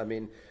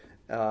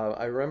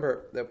 I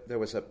remember that there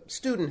was a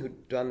student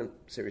who'd done a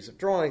series of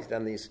drawings,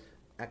 done these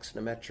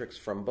axonometrics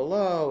from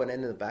below, and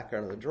in the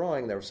background of the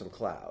drawing there were some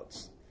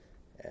clouds,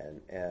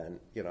 and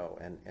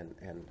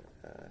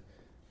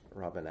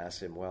Robin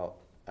asked him, well,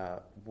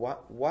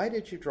 why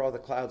did you draw the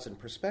clouds in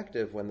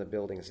perspective when the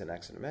building is in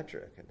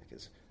axonometric? And he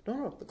goes,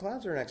 no, the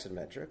clouds are in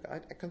axonometric. I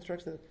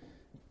constructed,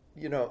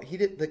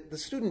 the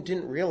student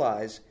didn't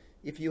realize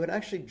if you had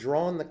actually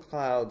drawn the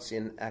clouds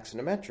in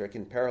axonometric,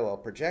 in parallel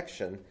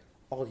projection,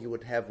 all you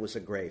would have was a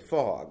gray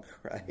fog,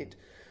 right?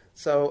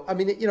 So,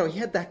 he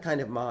had that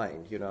kind of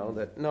mind,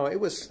 that, no, it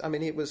was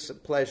a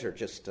pleasure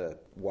just to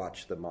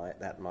watch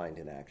that mind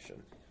in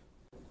action.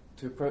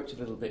 To approach a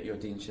little bit your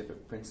deanship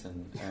at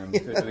Princeton,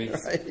 could we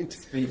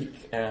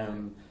speak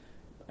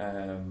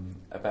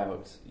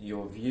about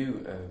your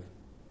view of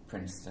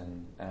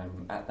Princeton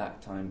at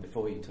that time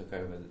before you took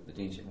over the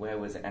deanship? Where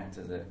was it at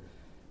as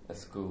a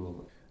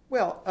school?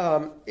 Well,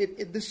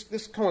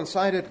 this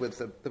coincided with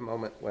the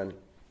moment when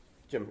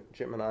Jim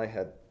and I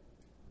had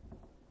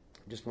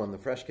just won the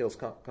Fresh Skills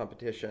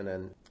competition,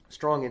 and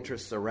strong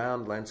interests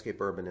around landscape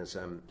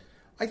urbanism.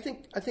 I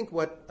think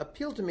what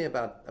appealed to me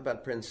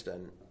about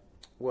Princeton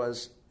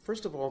was,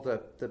 first of all,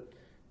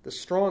 the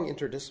strong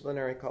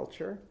interdisciplinary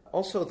culture,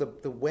 also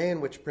the way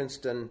in which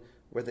Princeton,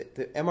 where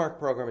the MArch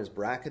program is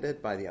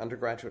bracketed by the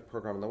undergraduate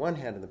program on the one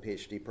hand and the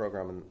PhD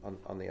program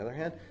on the other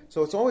hand.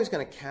 So it's always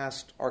going to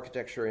cast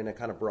architecture in a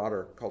kind of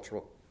broader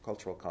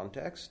cultural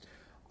context.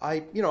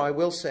 I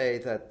will say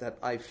that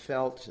I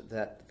felt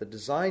that the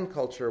design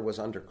culture was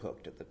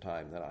undercooked at the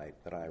time that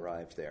I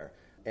arrived there,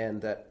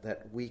 and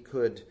that we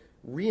could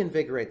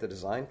reinvigorate the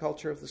design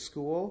culture of the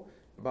school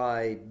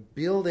by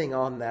building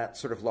on that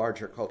sort of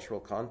larger cultural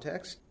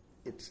context.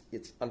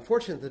 It's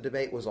unfortunate the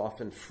debate was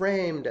often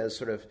framed as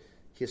sort of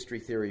history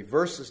theory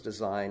versus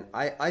design.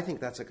 I think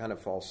that's a kind of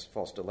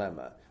false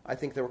dilemma. I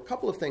think there were a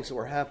couple of things that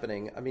were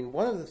happening.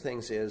 One of the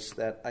things is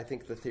that I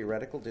think the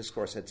theoretical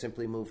discourse had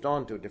simply moved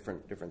on to a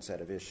different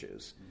set of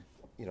issues.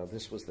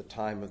 This was the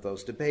time of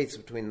those debates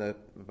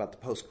about the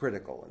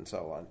post-critical and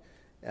so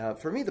on.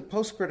 For me, the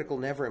post-critical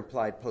never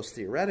implied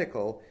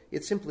post-theoretical.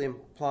 It simply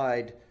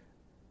implied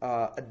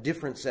a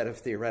different set of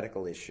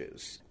theoretical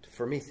issues.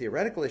 For me,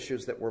 theoretical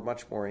issues that were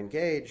much more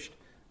engaged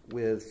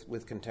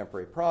with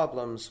contemporary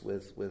problems,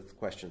 with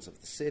questions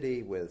of the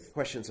city, with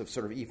questions of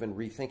sort of even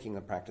rethinking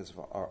the practice of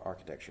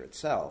architecture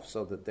itself,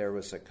 so that there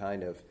was a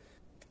kind of,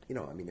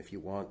 if you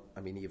want,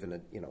 even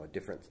a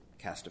different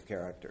cast of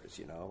characters,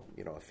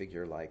 a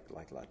figure like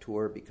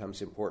Latour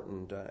becomes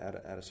important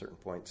at a certain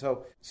point.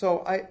 So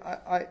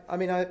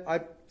I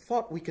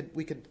thought we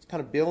could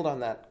kind of build on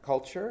that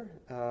culture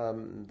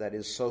that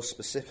is so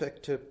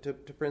specific to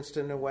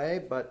Princeton in a way,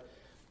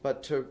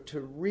 but to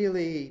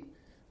really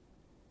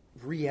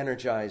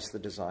re-energize the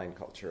design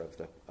culture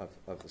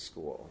of the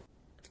school.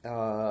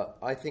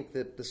 I think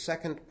that the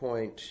second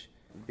point,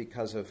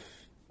 because of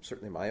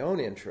certainly my own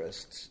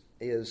interests,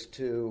 is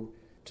to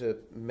to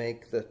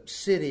make the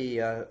city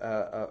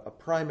a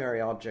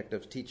primary object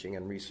of teaching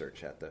and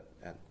research at the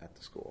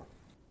school.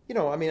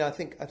 I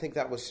think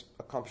that was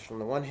accomplished on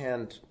the one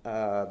hand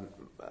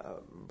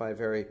by a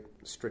very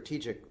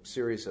strategic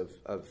series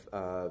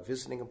of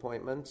visiting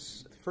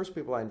appointments. The first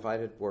people I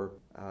invited were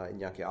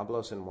Iñaki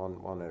Abalos and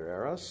Juan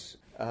Herreras,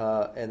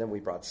 and then we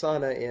brought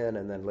Sana in,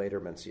 and then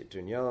later Menciat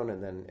Tuñón,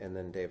 and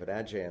then David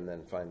Adjaye, and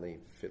then finally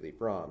Philippe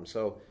Brahm.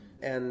 So,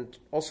 and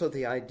also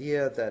the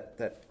idea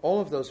that all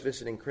of those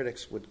visiting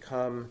critics would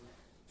come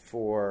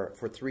for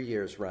 3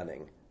 years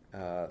running.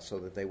 So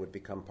that they would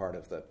become part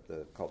of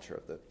the culture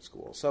of the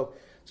school. So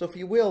if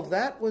you will,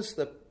 that was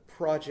the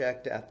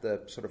project at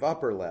the sort of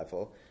upper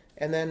level.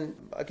 And then,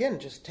 again,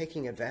 just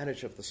taking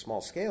advantage of the small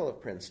scale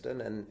of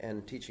Princeton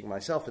and teaching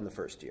myself in the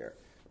first year.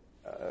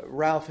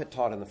 Ralph had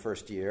taught in the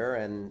first year,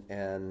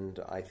 and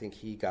I think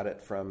he got it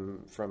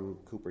from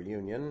Cooper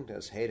Union,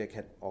 as Haydick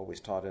had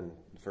always taught in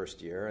the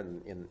first year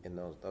and in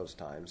those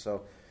times.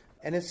 So,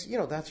 and it's,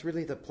 that's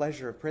really the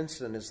pleasure of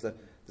Princeton, is the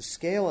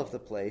scale of the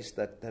place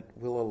that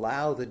will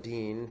allow the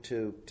dean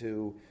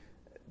to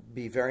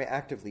be very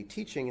actively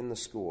teaching in the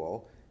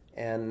school,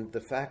 and the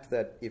fact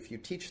that if you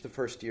teach the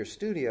first year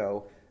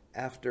studio,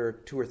 after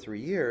 2 or 3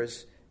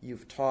 years,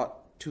 you've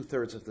taught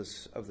 2/3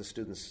 of the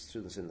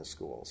students in the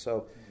school.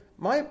 So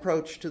my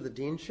approach to the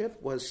deanship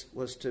was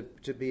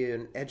to be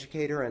an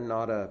educator and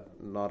not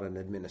an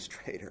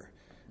administrator.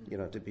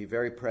 To be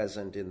very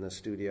present in the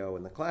studio,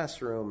 in the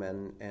classroom,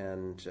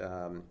 and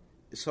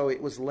so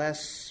it was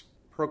less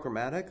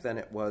programmatic than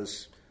it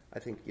was, I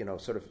think,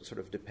 sort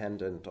of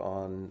dependent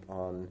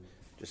on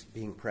just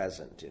being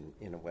present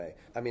in a way.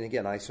 I mean,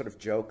 again, I sort of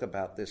joke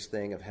about this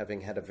thing of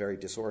having had a very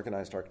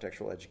disorganized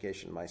architectural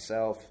education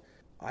myself.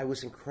 I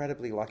was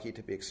incredibly lucky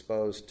to be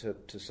exposed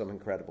to some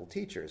incredible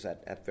teachers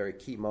at very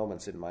key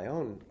moments in my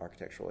own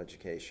architectural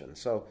education.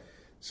 So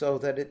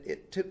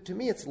that to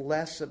me, it's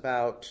less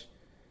about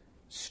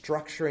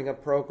structuring a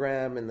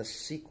program and the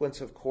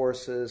sequence of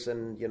courses,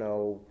 and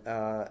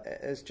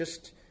it's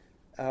just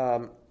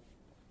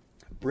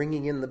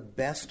bringing in the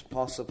best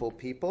possible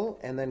people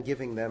and then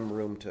giving them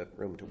room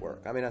to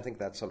work. I mean, I think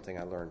that's something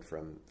I learned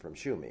from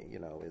Shumi.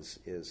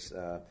 Is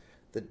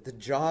the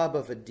job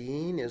of a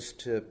dean is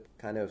to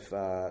kind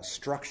of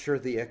structure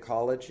the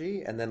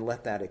ecology and then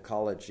let that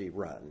ecology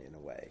run in a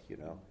way.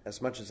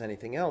 As much as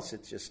anything else,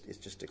 it's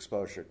just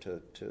exposure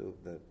to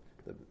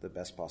the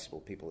best possible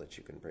people that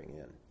you can bring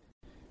in.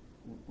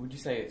 Would you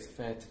say it's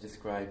fair to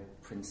describe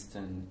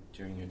Princeton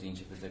during your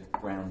deanship as a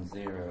ground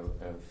zero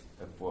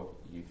of what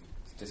you've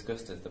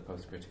discussed as the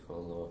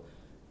post-critical, or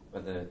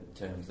other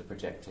terms, the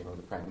projective or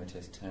the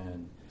pragmatist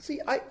turn?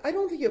 See, I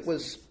don't think it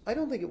was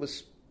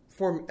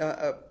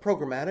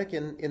programmatic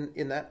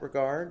in that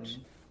regard.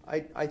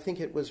 Mm-hmm. I think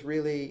it was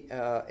really,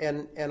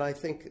 and I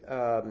think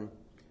certainly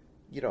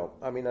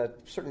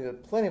there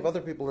are plenty of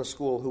other people in the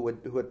school who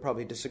would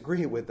probably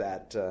disagree with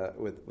that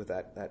with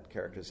that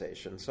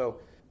characterization. So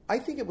I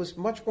think it was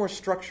much more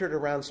structured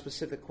around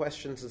specific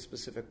questions and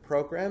specific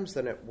programs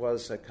than it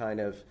was a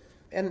kind of,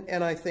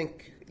 and I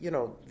think,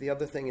 the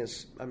other thing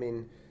is,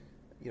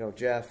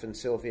 Jeff and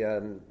Sylvia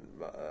and,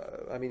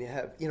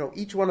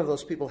 each one of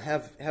those people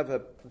have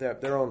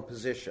their own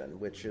position,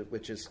 which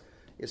is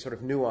sort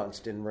of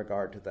nuanced in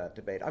regard to that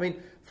debate. I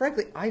mean,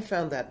 frankly, I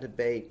found that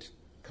debate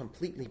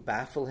completely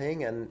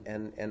baffling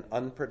and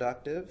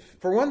unproductive.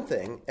 For one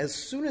thing, as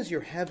soon as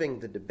you're having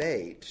the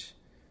debate,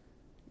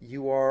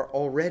 you are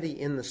already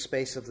in the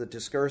space of the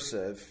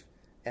discursive,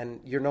 and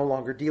you're no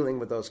longer dealing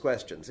with those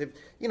questions. If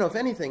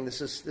anything,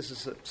 this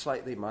is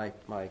slightly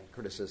my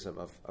criticism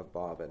of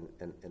Bob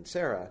and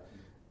Sarah.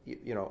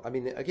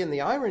 Again,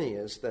 the irony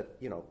is that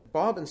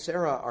Bob and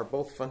Sarah are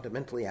both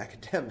fundamentally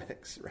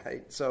academics,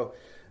 right? So,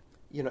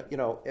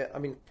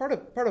 part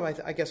of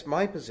I guess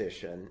my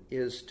position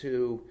is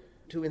to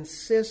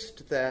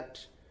insist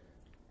that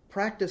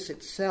practice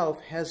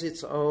itself has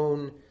its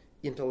own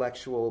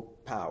intellectual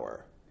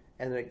power,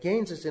 and that it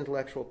gains its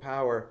intellectual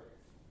power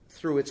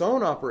through its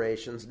own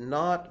operations,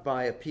 not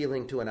by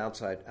appealing to an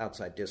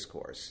outside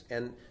discourse.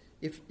 And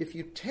if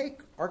you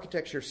take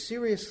architecture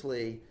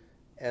seriously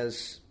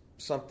as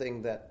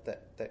something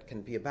that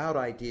can be about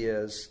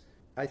ideas,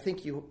 I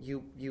think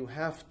you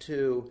have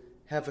to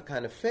have a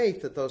kind of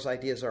faith that those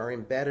ideas are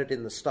embedded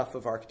in the stuff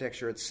of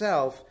architecture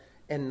itself,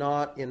 and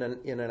not in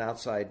an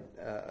outside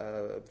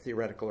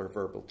theoretical or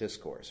verbal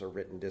discourse or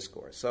written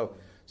discourse. So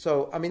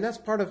that's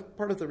part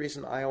of the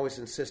reason I always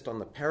insist on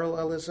the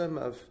parallelism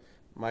of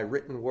my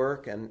written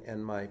work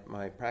and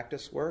my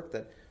practice work,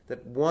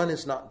 that one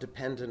is not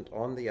dependent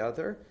on the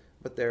other,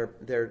 but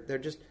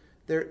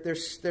they're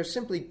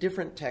simply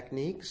different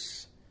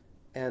techniques,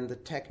 and the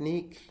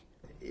technique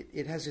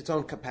it has its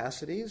own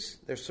capacities.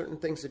 There's certain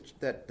things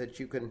that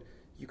you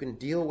can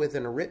deal with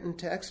in a written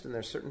text, and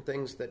there's certain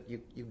things that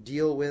you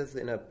deal with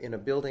in a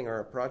building or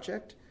a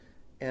project,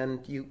 and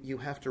you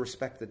have to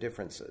respect the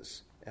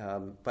differences,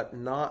 but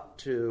not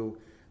to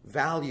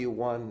value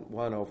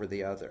one over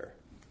the other.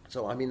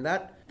 So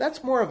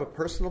that's more of a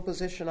personal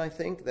position, I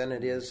think, than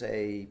it is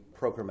a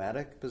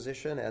programmatic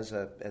position as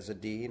a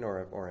dean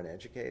or an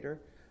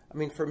educator. I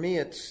mean, for me,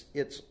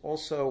 it's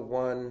also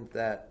one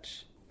that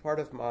part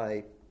of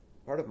my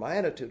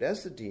attitude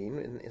as the dean,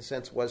 in a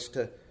sense, was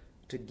to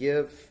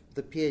give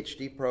the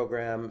PhD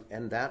program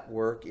and that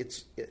work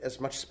as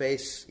much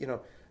space,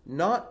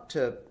 not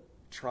to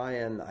try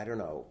and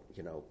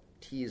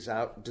tease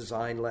out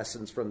design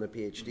lessons from the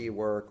PhD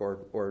work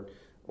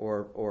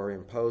or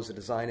impose a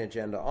design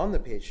agenda on the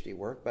PhD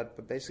work,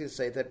 but basically to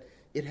say that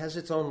it has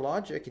its own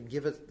logic and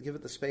give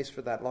it the space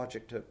for that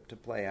logic to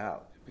play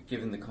out. But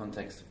given the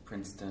context of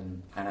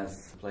Princeton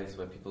as a place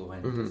where people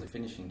went as a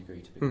finishing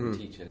degree to become a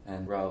teacher,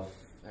 and Ralph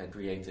had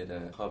created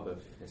a hub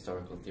of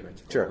historical and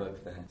theoretical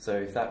work there. So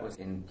if that was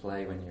in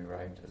play when you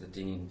arrived as a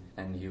dean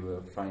and you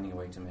were finding a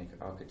way to make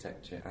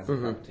architecture as a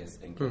practice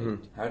engage,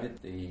 how did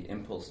the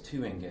impulse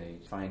to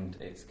engage find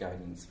its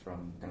guidance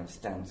from kind of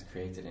stance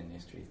created in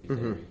history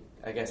theory?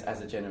 I guess as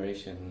a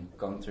generation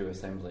gone through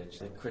assemblage,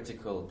 the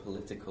critical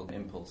political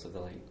impulse of the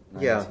late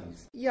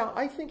 90s. Yeah,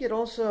 I think it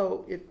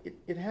also,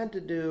 it had to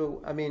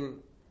do, I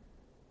mean,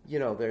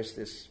 there's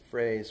this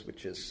phrase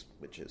which is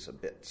a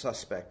bit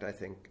suspect, I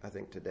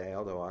think today,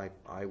 although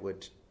I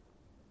would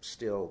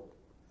still,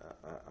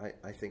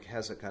 I think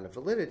has a kind of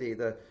validity,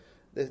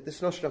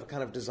 this notion of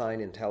kind of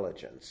design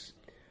intelligence,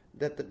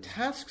 that the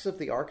tasks of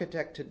the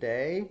architect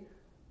today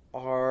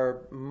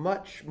are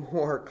much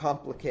more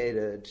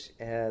complicated,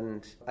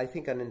 and I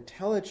think an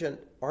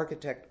intelligent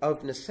architect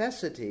of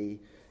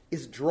necessity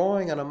is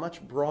drawing on a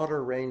much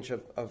broader range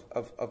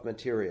of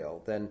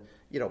material than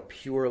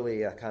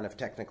purely a kind of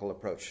technical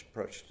approach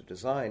to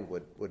design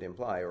would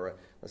imply, or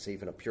let's say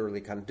even a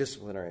purely kind of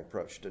disciplinary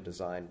approach to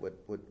design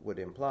would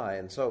imply.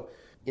 And so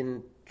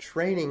in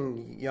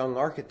training young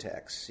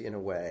architects, in a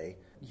way,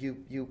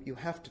 you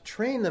have to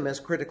train them as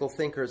critical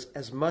thinkers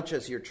as much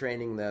as you're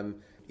training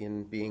them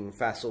in being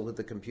facile with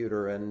the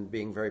computer and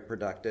being very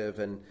productive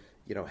and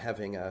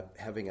having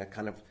a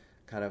kind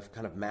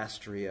of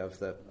mastery of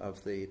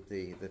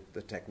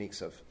the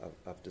techniques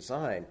of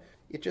design.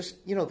 It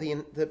just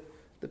the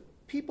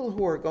people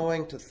who are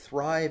going to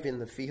thrive in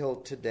the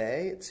field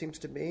today, it seems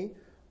to me,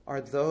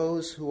 are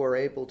those who are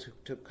able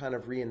to kind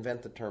of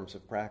reinvent the terms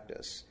of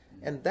practice,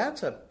 and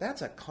that's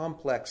a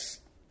complex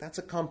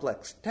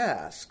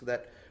task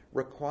that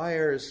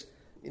requires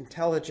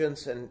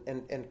intelligence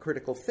and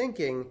critical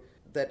thinking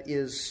that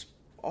is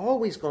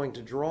always going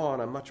to draw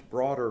on a much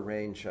broader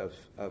range of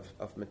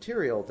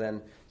material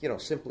than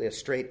simply a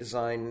straight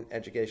design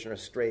education or a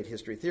straight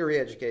history theory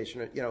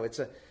education.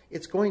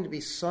 It's going to be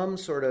some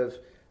sort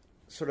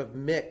of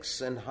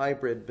mix and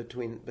hybrid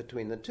between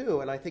the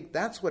two, and I think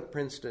that's what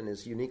Princeton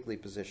is uniquely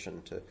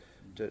positioned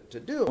to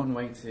do. One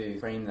way to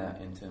frame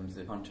that in terms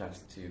of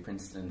contrast to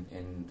Princeton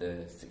in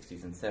the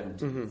 60s and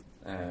 70s,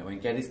 when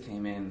Geddes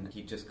came in,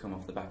 he'd just come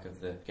off the back of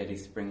the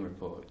Geddes Spring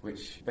Report,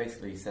 which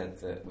basically said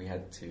that we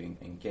had to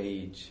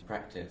engage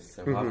practice.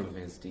 So half of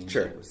his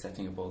deanship was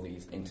setting up all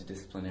these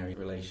interdisciplinary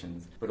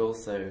relations, but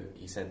also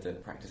he said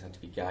that practice had to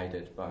be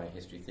guided by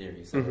history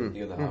theory. So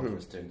the other half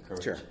was to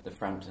encourage the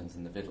Framptons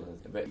and the Vidlers.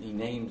 But he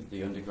named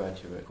the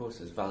undergraduate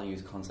courses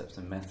values, concepts,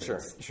 and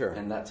methods.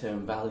 And that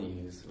term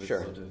values was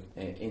sort of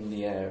in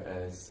the air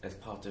as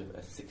part of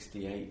a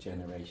 68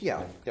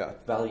 generation.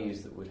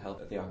 Values that would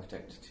help the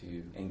architect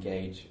to engage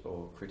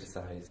or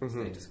criticize the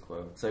status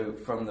quo. So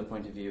from the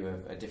point of view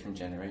of a different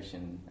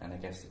generation, and I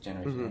guess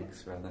Generation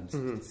X rather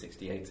than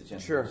 68 a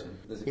generation,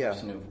 there's a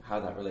question of how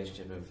that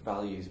relationship of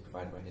values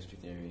provided by history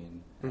theory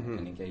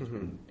and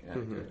engagement go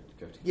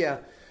together. Yeah.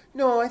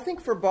 No, I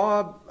think for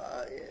Bob,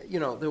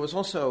 there was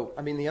also,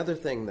 I mean, the other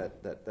thing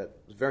that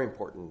was very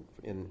important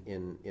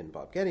in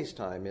Bob Geddes'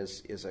 time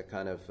is a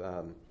kind of,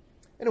 and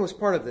it was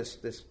part of this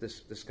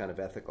kind of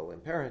ethical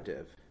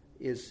imperative,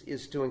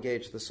 is to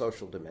engage the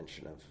social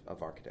dimension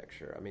of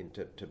architecture. I mean,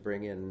 to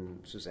bring in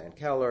Suzanne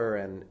Keller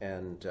and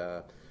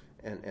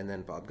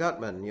then Bob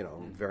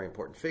Gutman, very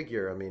important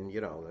figure. I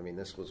mean,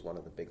 this was one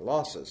of the big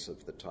losses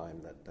of the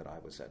time that I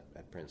was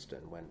at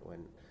Princeton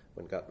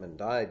when Gutman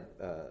died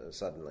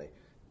suddenly.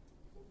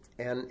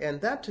 And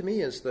that to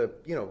me is the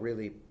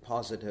really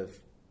positive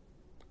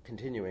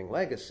continuing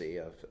legacy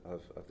of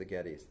the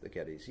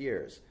Geddes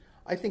years.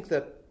 I think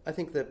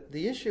that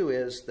the issue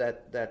is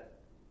that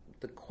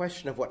the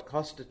question of what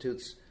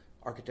constitutes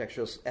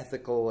architecture's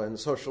ethical and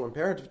social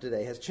imperative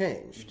today has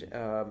changed.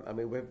 I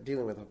mean, we're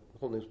dealing with a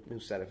whole new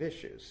set of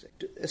issues,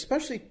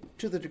 especially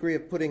to the degree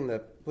of putting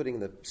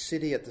the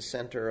city at the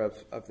center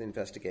of the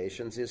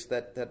investigations. Is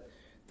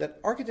that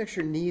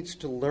architecture needs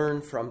to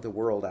learn from the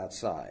world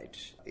outside.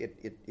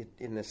 It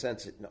in a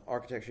sense,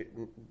 architecture,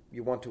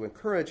 you want to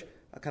encourage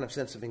a kind of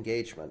sense of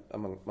engagement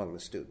among the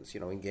students.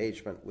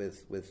 Engagement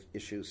with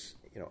issues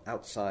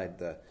outside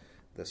the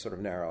sort of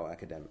narrow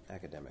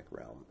academic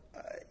realm.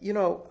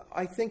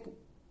 I think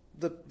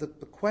the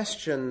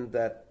question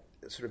that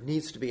sort of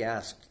needs to be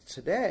asked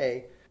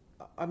today,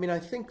 I mean, I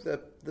think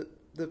that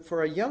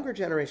for a younger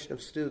generation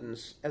of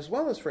students, as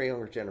well as for a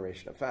younger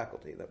generation of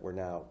faculty that we're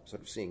now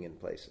sort of seeing in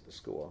place at the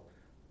school,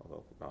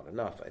 although not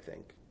enough, I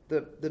think,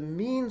 the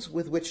means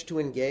with which to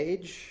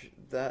engage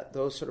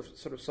those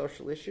sort of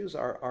social issues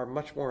are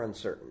much more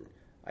uncertain.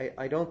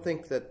 I don't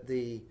think that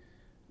the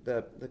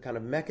the kind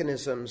of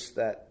mechanisms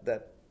that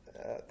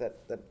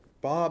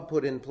Bob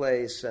put in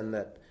place and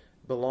that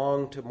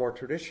belong to more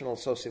traditional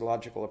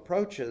sociological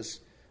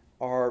approaches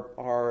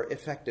are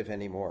effective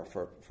anymore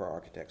for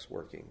architects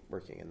working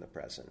in the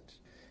present.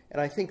 And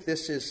I think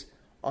this is,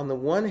 on the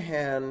one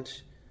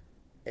hand,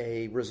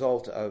 a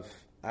result of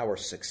our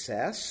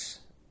success.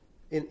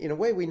 In a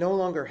way, we no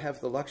longer have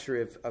the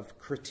luxury of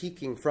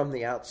critiquing from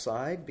the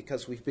outside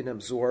because we've been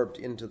absorbed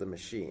into the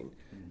machine.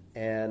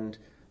 And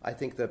I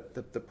think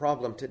the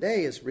problem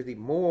today is really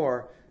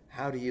more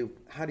how do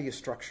you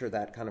structure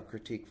that kind of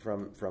critique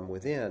from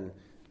within,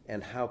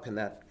 and how can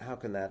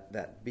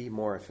that be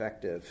more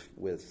effective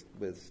with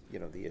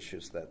the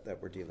issues that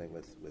we're dealing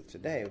with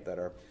today that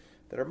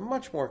are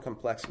much more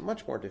complex,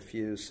 much more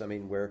diffuse. I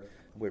mean,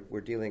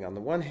 we're dealing on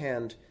the one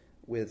hand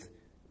with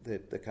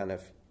the kind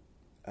of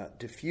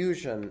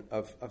diffusion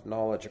of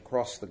knowledge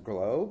across the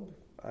globe,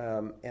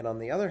 and on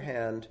the other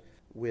hand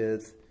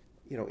with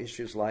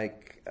issues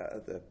like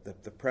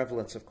the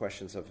prevalence of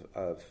questions of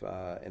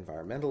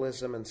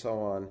environmentalism and so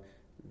on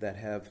that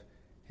have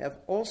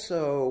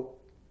also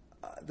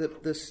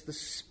the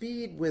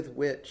speed with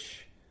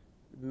which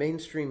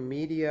mainstream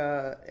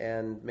media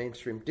and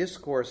mainstream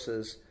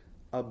discourses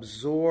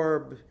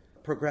absorb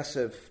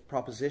progressive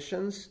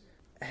propositions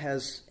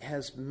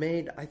has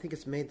made, I think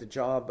it's made the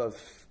job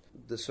of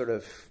the sort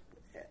of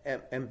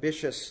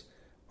ambitious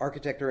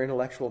architect or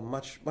intellectual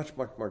much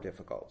more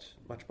difficult.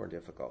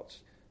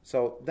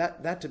 So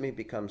that to me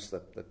becomes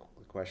the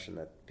question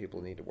that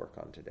people need to work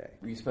on today.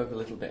 You spoke a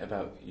little bit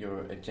about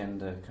your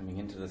agenda coming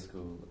into the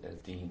school as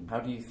dean.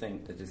 How do you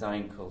think the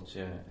design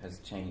culture has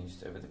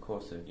changed over the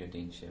course of your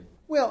deanship?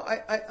 Well,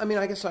 I mean,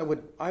 I guess I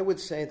would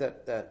say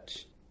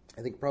that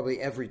I think probably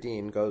every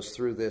dean goes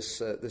through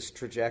this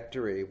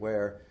trajectory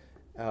where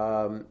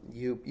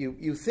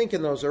you think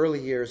in those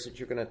early years that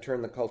you're going to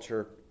turn the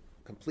culture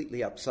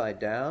completely upside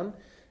down,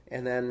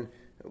 and then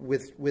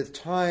with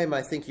time,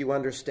 I think you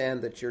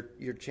understand that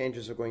your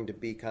changes are going to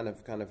be kind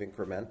of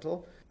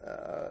incremental.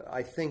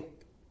 I think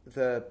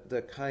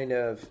the kind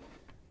of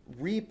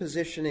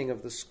repositioning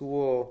of the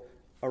school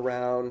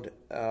around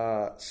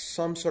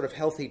some sort of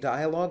healthy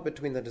dialogue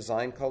between the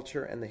design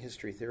culture and the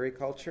history theory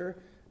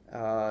culture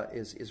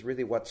is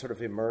really what sort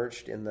of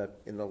emerged in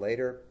the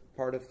later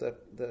part of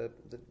the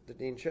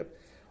deanship.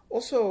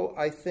 Also,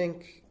 I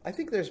think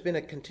there's been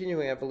a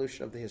continuing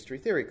evolution of the history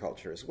theory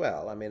culture as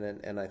well. I mean,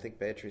 and I think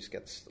Beatrice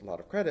gets a lot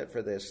of credit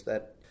for this,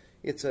 that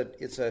it's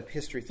a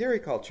history theory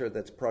culture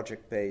that's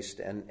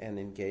project-based and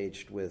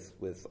engaged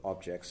with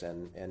objects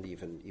and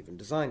even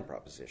design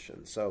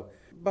propositions. So,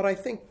 but I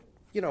think,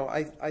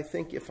 I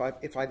think if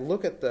I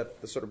look at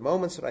the sort of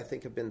moments that I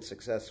think have been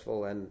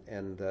successful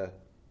and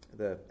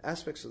the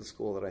aspects of the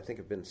school that I think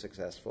have been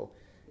successful,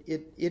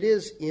 it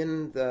is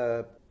in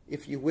the,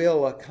 if you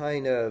will, a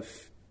kind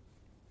of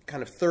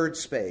third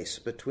space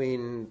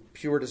between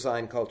pure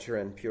design culture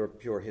and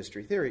pure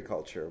history theory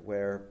culture,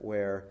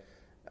 where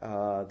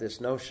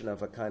this notion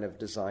of a kind of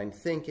design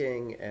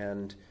thinking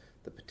and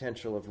the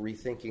potential of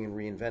rethinking and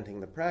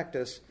reinventing the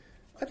practice,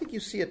 I think you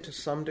see it to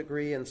some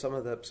degree in some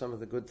of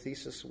the good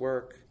thesis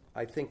work.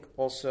 I think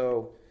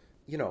also,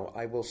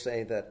 I will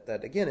say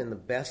that again, in the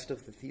best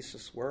of the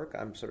thesis work,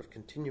 I'm sort of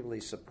continually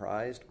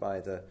surprised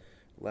by the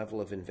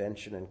level of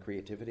invention and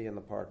creativity on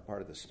the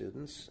part of the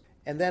students,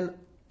 and then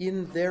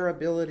in their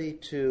ability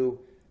to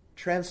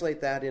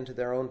translate that into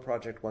their own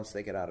project once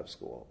they get out of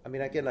school. I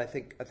mean, again, I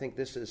think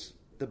this is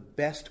the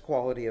best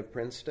quality of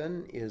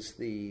Princeton, is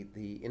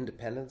the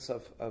independence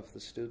of the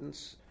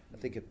students. I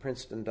think if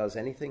Princeton does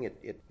anything,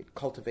 it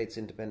cultivates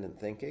independent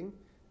thinking.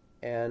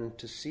 And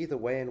to see the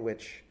way in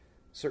which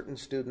certain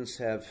students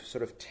have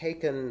sort of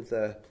taken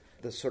the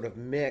sort of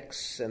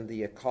mix and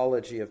the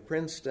ecology of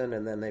Princeton,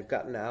 and then they've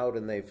gotten out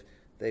and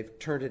they've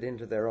turned it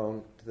into their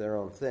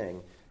own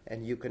thing.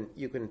 And you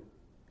can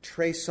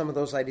trace some of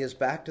those ideas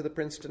back to the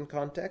Princeton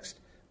context,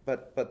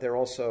 but they've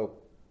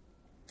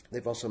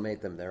also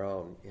made them their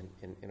own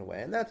in a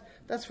way, and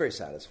that's very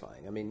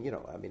satisfying. I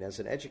mean, as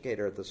an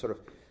educator, the sort of,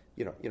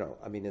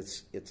 I mean,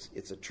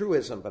 it's a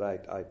truism, but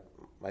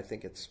I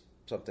think it's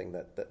something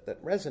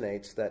that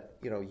resonates. That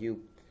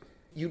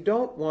you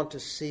don't want to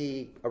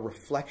see a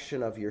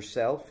reflection of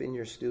yourself in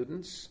your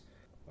students,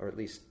 or at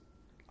least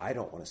I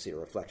don't want to see a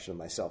reflection of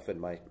myself in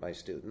my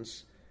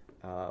students.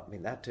 I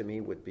mean, that to me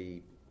would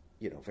be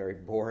very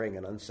boring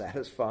and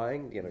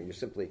unsatisfying. You're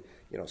simply,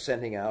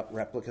 sending out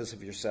replicas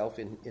of yourself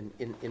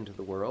into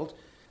the world.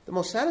 The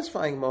most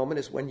satisfying moment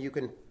is when you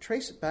can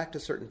trace it back to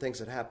certain things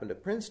that happened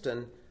at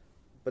Princeton,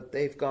 but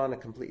they've gone a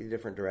completely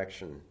different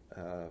direction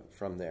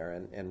from there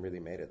and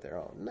really made it their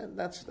own. And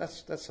that's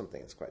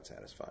something that's quite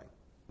satisfying.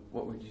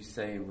 What would you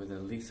say were the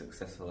least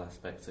successful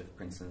aspects of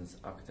Princeton's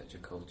architecture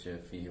culture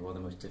for you, or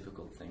the most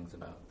difficult things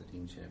about the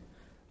deanship?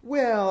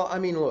 Well, I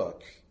mean,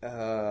 look,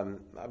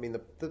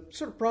 the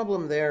sort of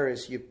problem there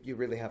is you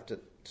really have to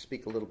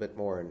speak a little bit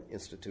more in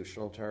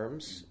institutional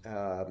terms.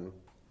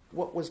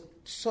 What was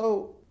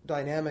so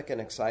dynamic and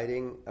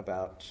exciting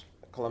about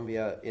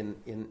Columbia in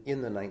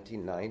the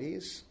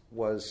 1990s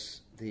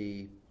was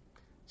the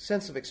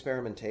sense of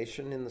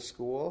experimentation in the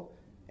school,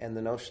 and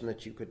the notion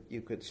that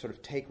you could sort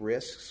of take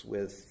risks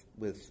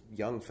with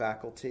young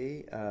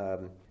faculty.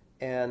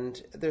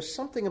 And there's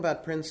something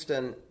about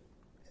Princeton,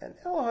 and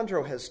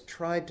Alejandro has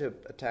tried to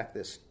attack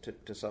this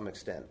to some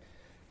extent.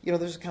 You know,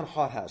 there's a kind of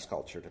hothouse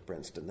culture to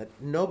Princeton, that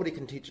nobody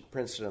can teach at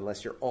Princeton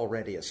unless you're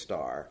already a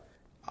star.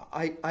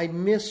 I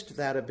missed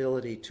that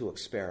ability to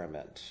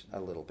experiment a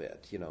little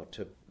bit, you know,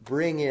 to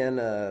bring in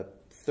a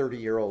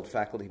 30-year-old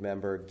faculty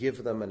member,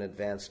 give them an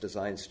advanced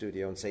design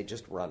studio and say,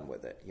 just run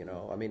with it, you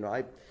know. I mean,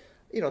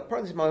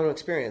 partly of my own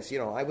experience, you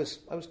know, I was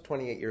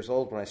 28 years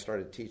old when I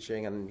started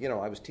teaching, and, you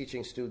know, I was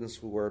teaching students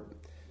who were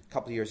a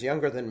couple of years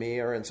younger than me,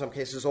 or in some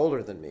cases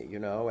older than me, you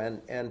know,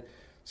 and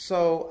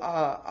so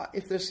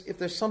if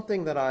there's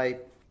something that I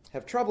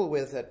have trouble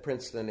with at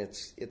Princeton,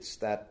 it's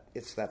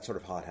that sort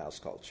of hothouse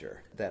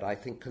culture that I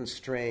think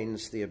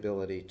constrains the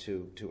ability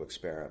to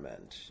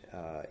experiment.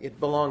 It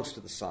belongs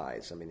to the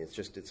size. I mean,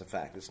 it's a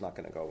fact. It's not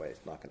going to go away.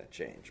 It's not going to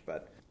change.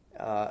 But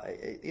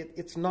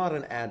it's not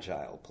an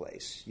agile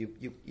place.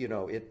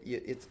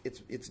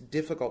 It's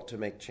difficult to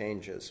make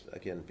changes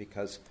again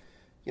because,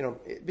 you know,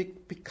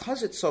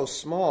 because it's so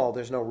small.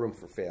 There's no room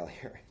for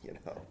failure.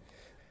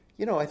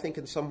 You know, I think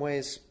in some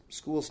ways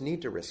schools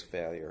need to risk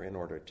failure in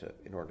order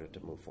to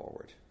move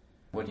forward.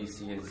 What do you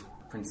see as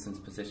Princeton's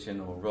position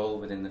or role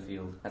within the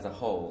field as a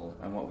whole,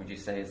 and what would you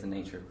say is the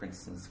nature of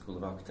Princeton's School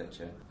of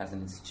Architecture as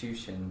an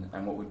institution,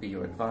 and what would be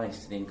your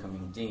advice to the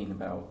incoming dean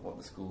about what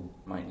the school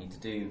might need to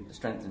do to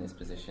strengthen its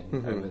position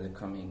over the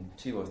coming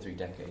 2 or 3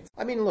 decades?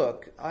 I mean,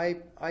 look, I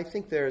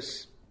think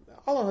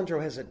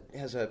Alejandro has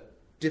a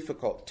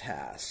difficult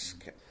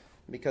task,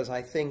 because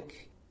I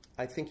think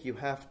you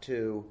have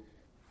to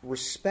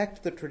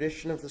respect the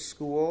tradition of the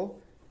school,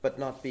 but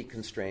not be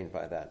constrained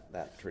by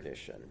that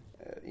tradition.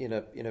 In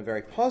a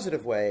very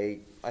positive way,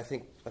 I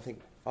think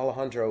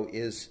Alejandro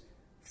is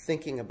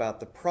thinking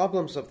about the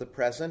problems of the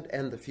present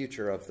and the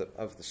future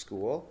of the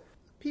school.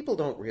 People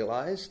don't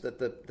realize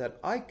that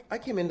I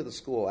came into the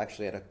school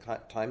actually at a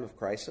time of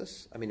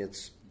crisis. I mean,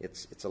 it's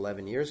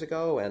 11 years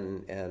ago,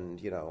 and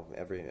you know,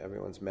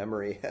 everyone's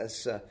memory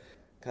has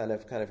kind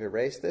of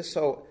erased this.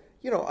 So,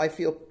 you know, I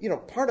feel, you know,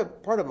 part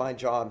of my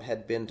job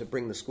had been to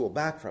bring the school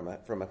back from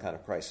a kind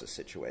of crisis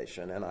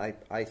situation, and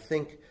I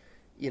think,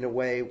 in a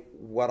way,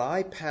 what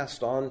I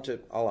passed on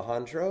to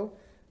Alejandro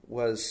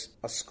was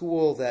a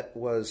school that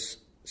was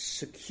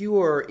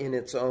secure in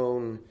its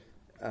own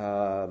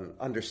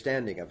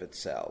understanding of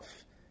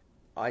itself.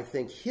 I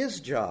think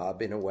his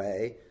job, in a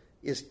way,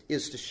 is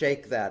to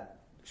shake that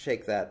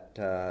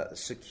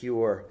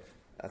secure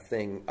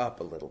thing up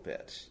a little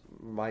bit.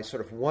 My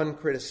sort of one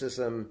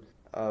criticism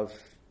of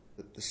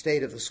the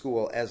state of the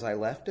school as I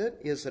left it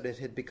is that it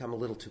had become a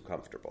little too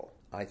comfortable.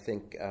 I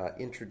think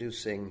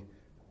introducing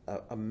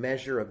a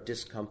measure of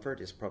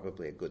discomfort is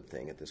probably a good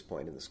thing at this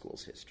point in the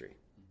school's history.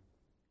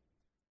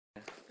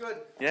 Good.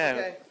 Yeah,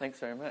 Okay. thanks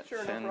very much.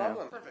 Sure, no And,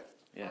 problem. Perfect.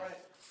 Yeah, All right.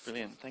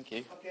 brilliant. Thank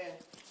you. Okay.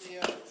 See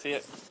you. See ya.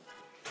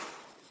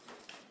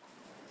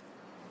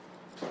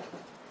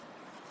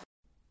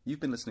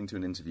 You've been listening to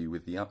an interview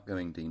with the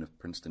outgoing Dean of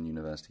Princeton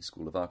University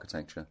School of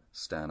Architecture,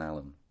 Stan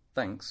Allen.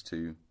 Thanks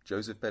to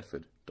Joseph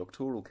Bedford,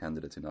 doctoral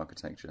candidate in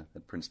architecture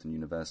at Princeton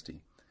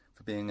University,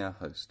 for being our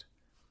host,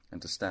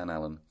 and to Stan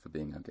Allen for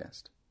being our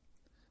guest.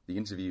 The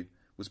interview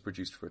was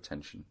produced for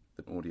Attention,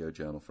 the audio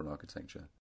journal for architecture.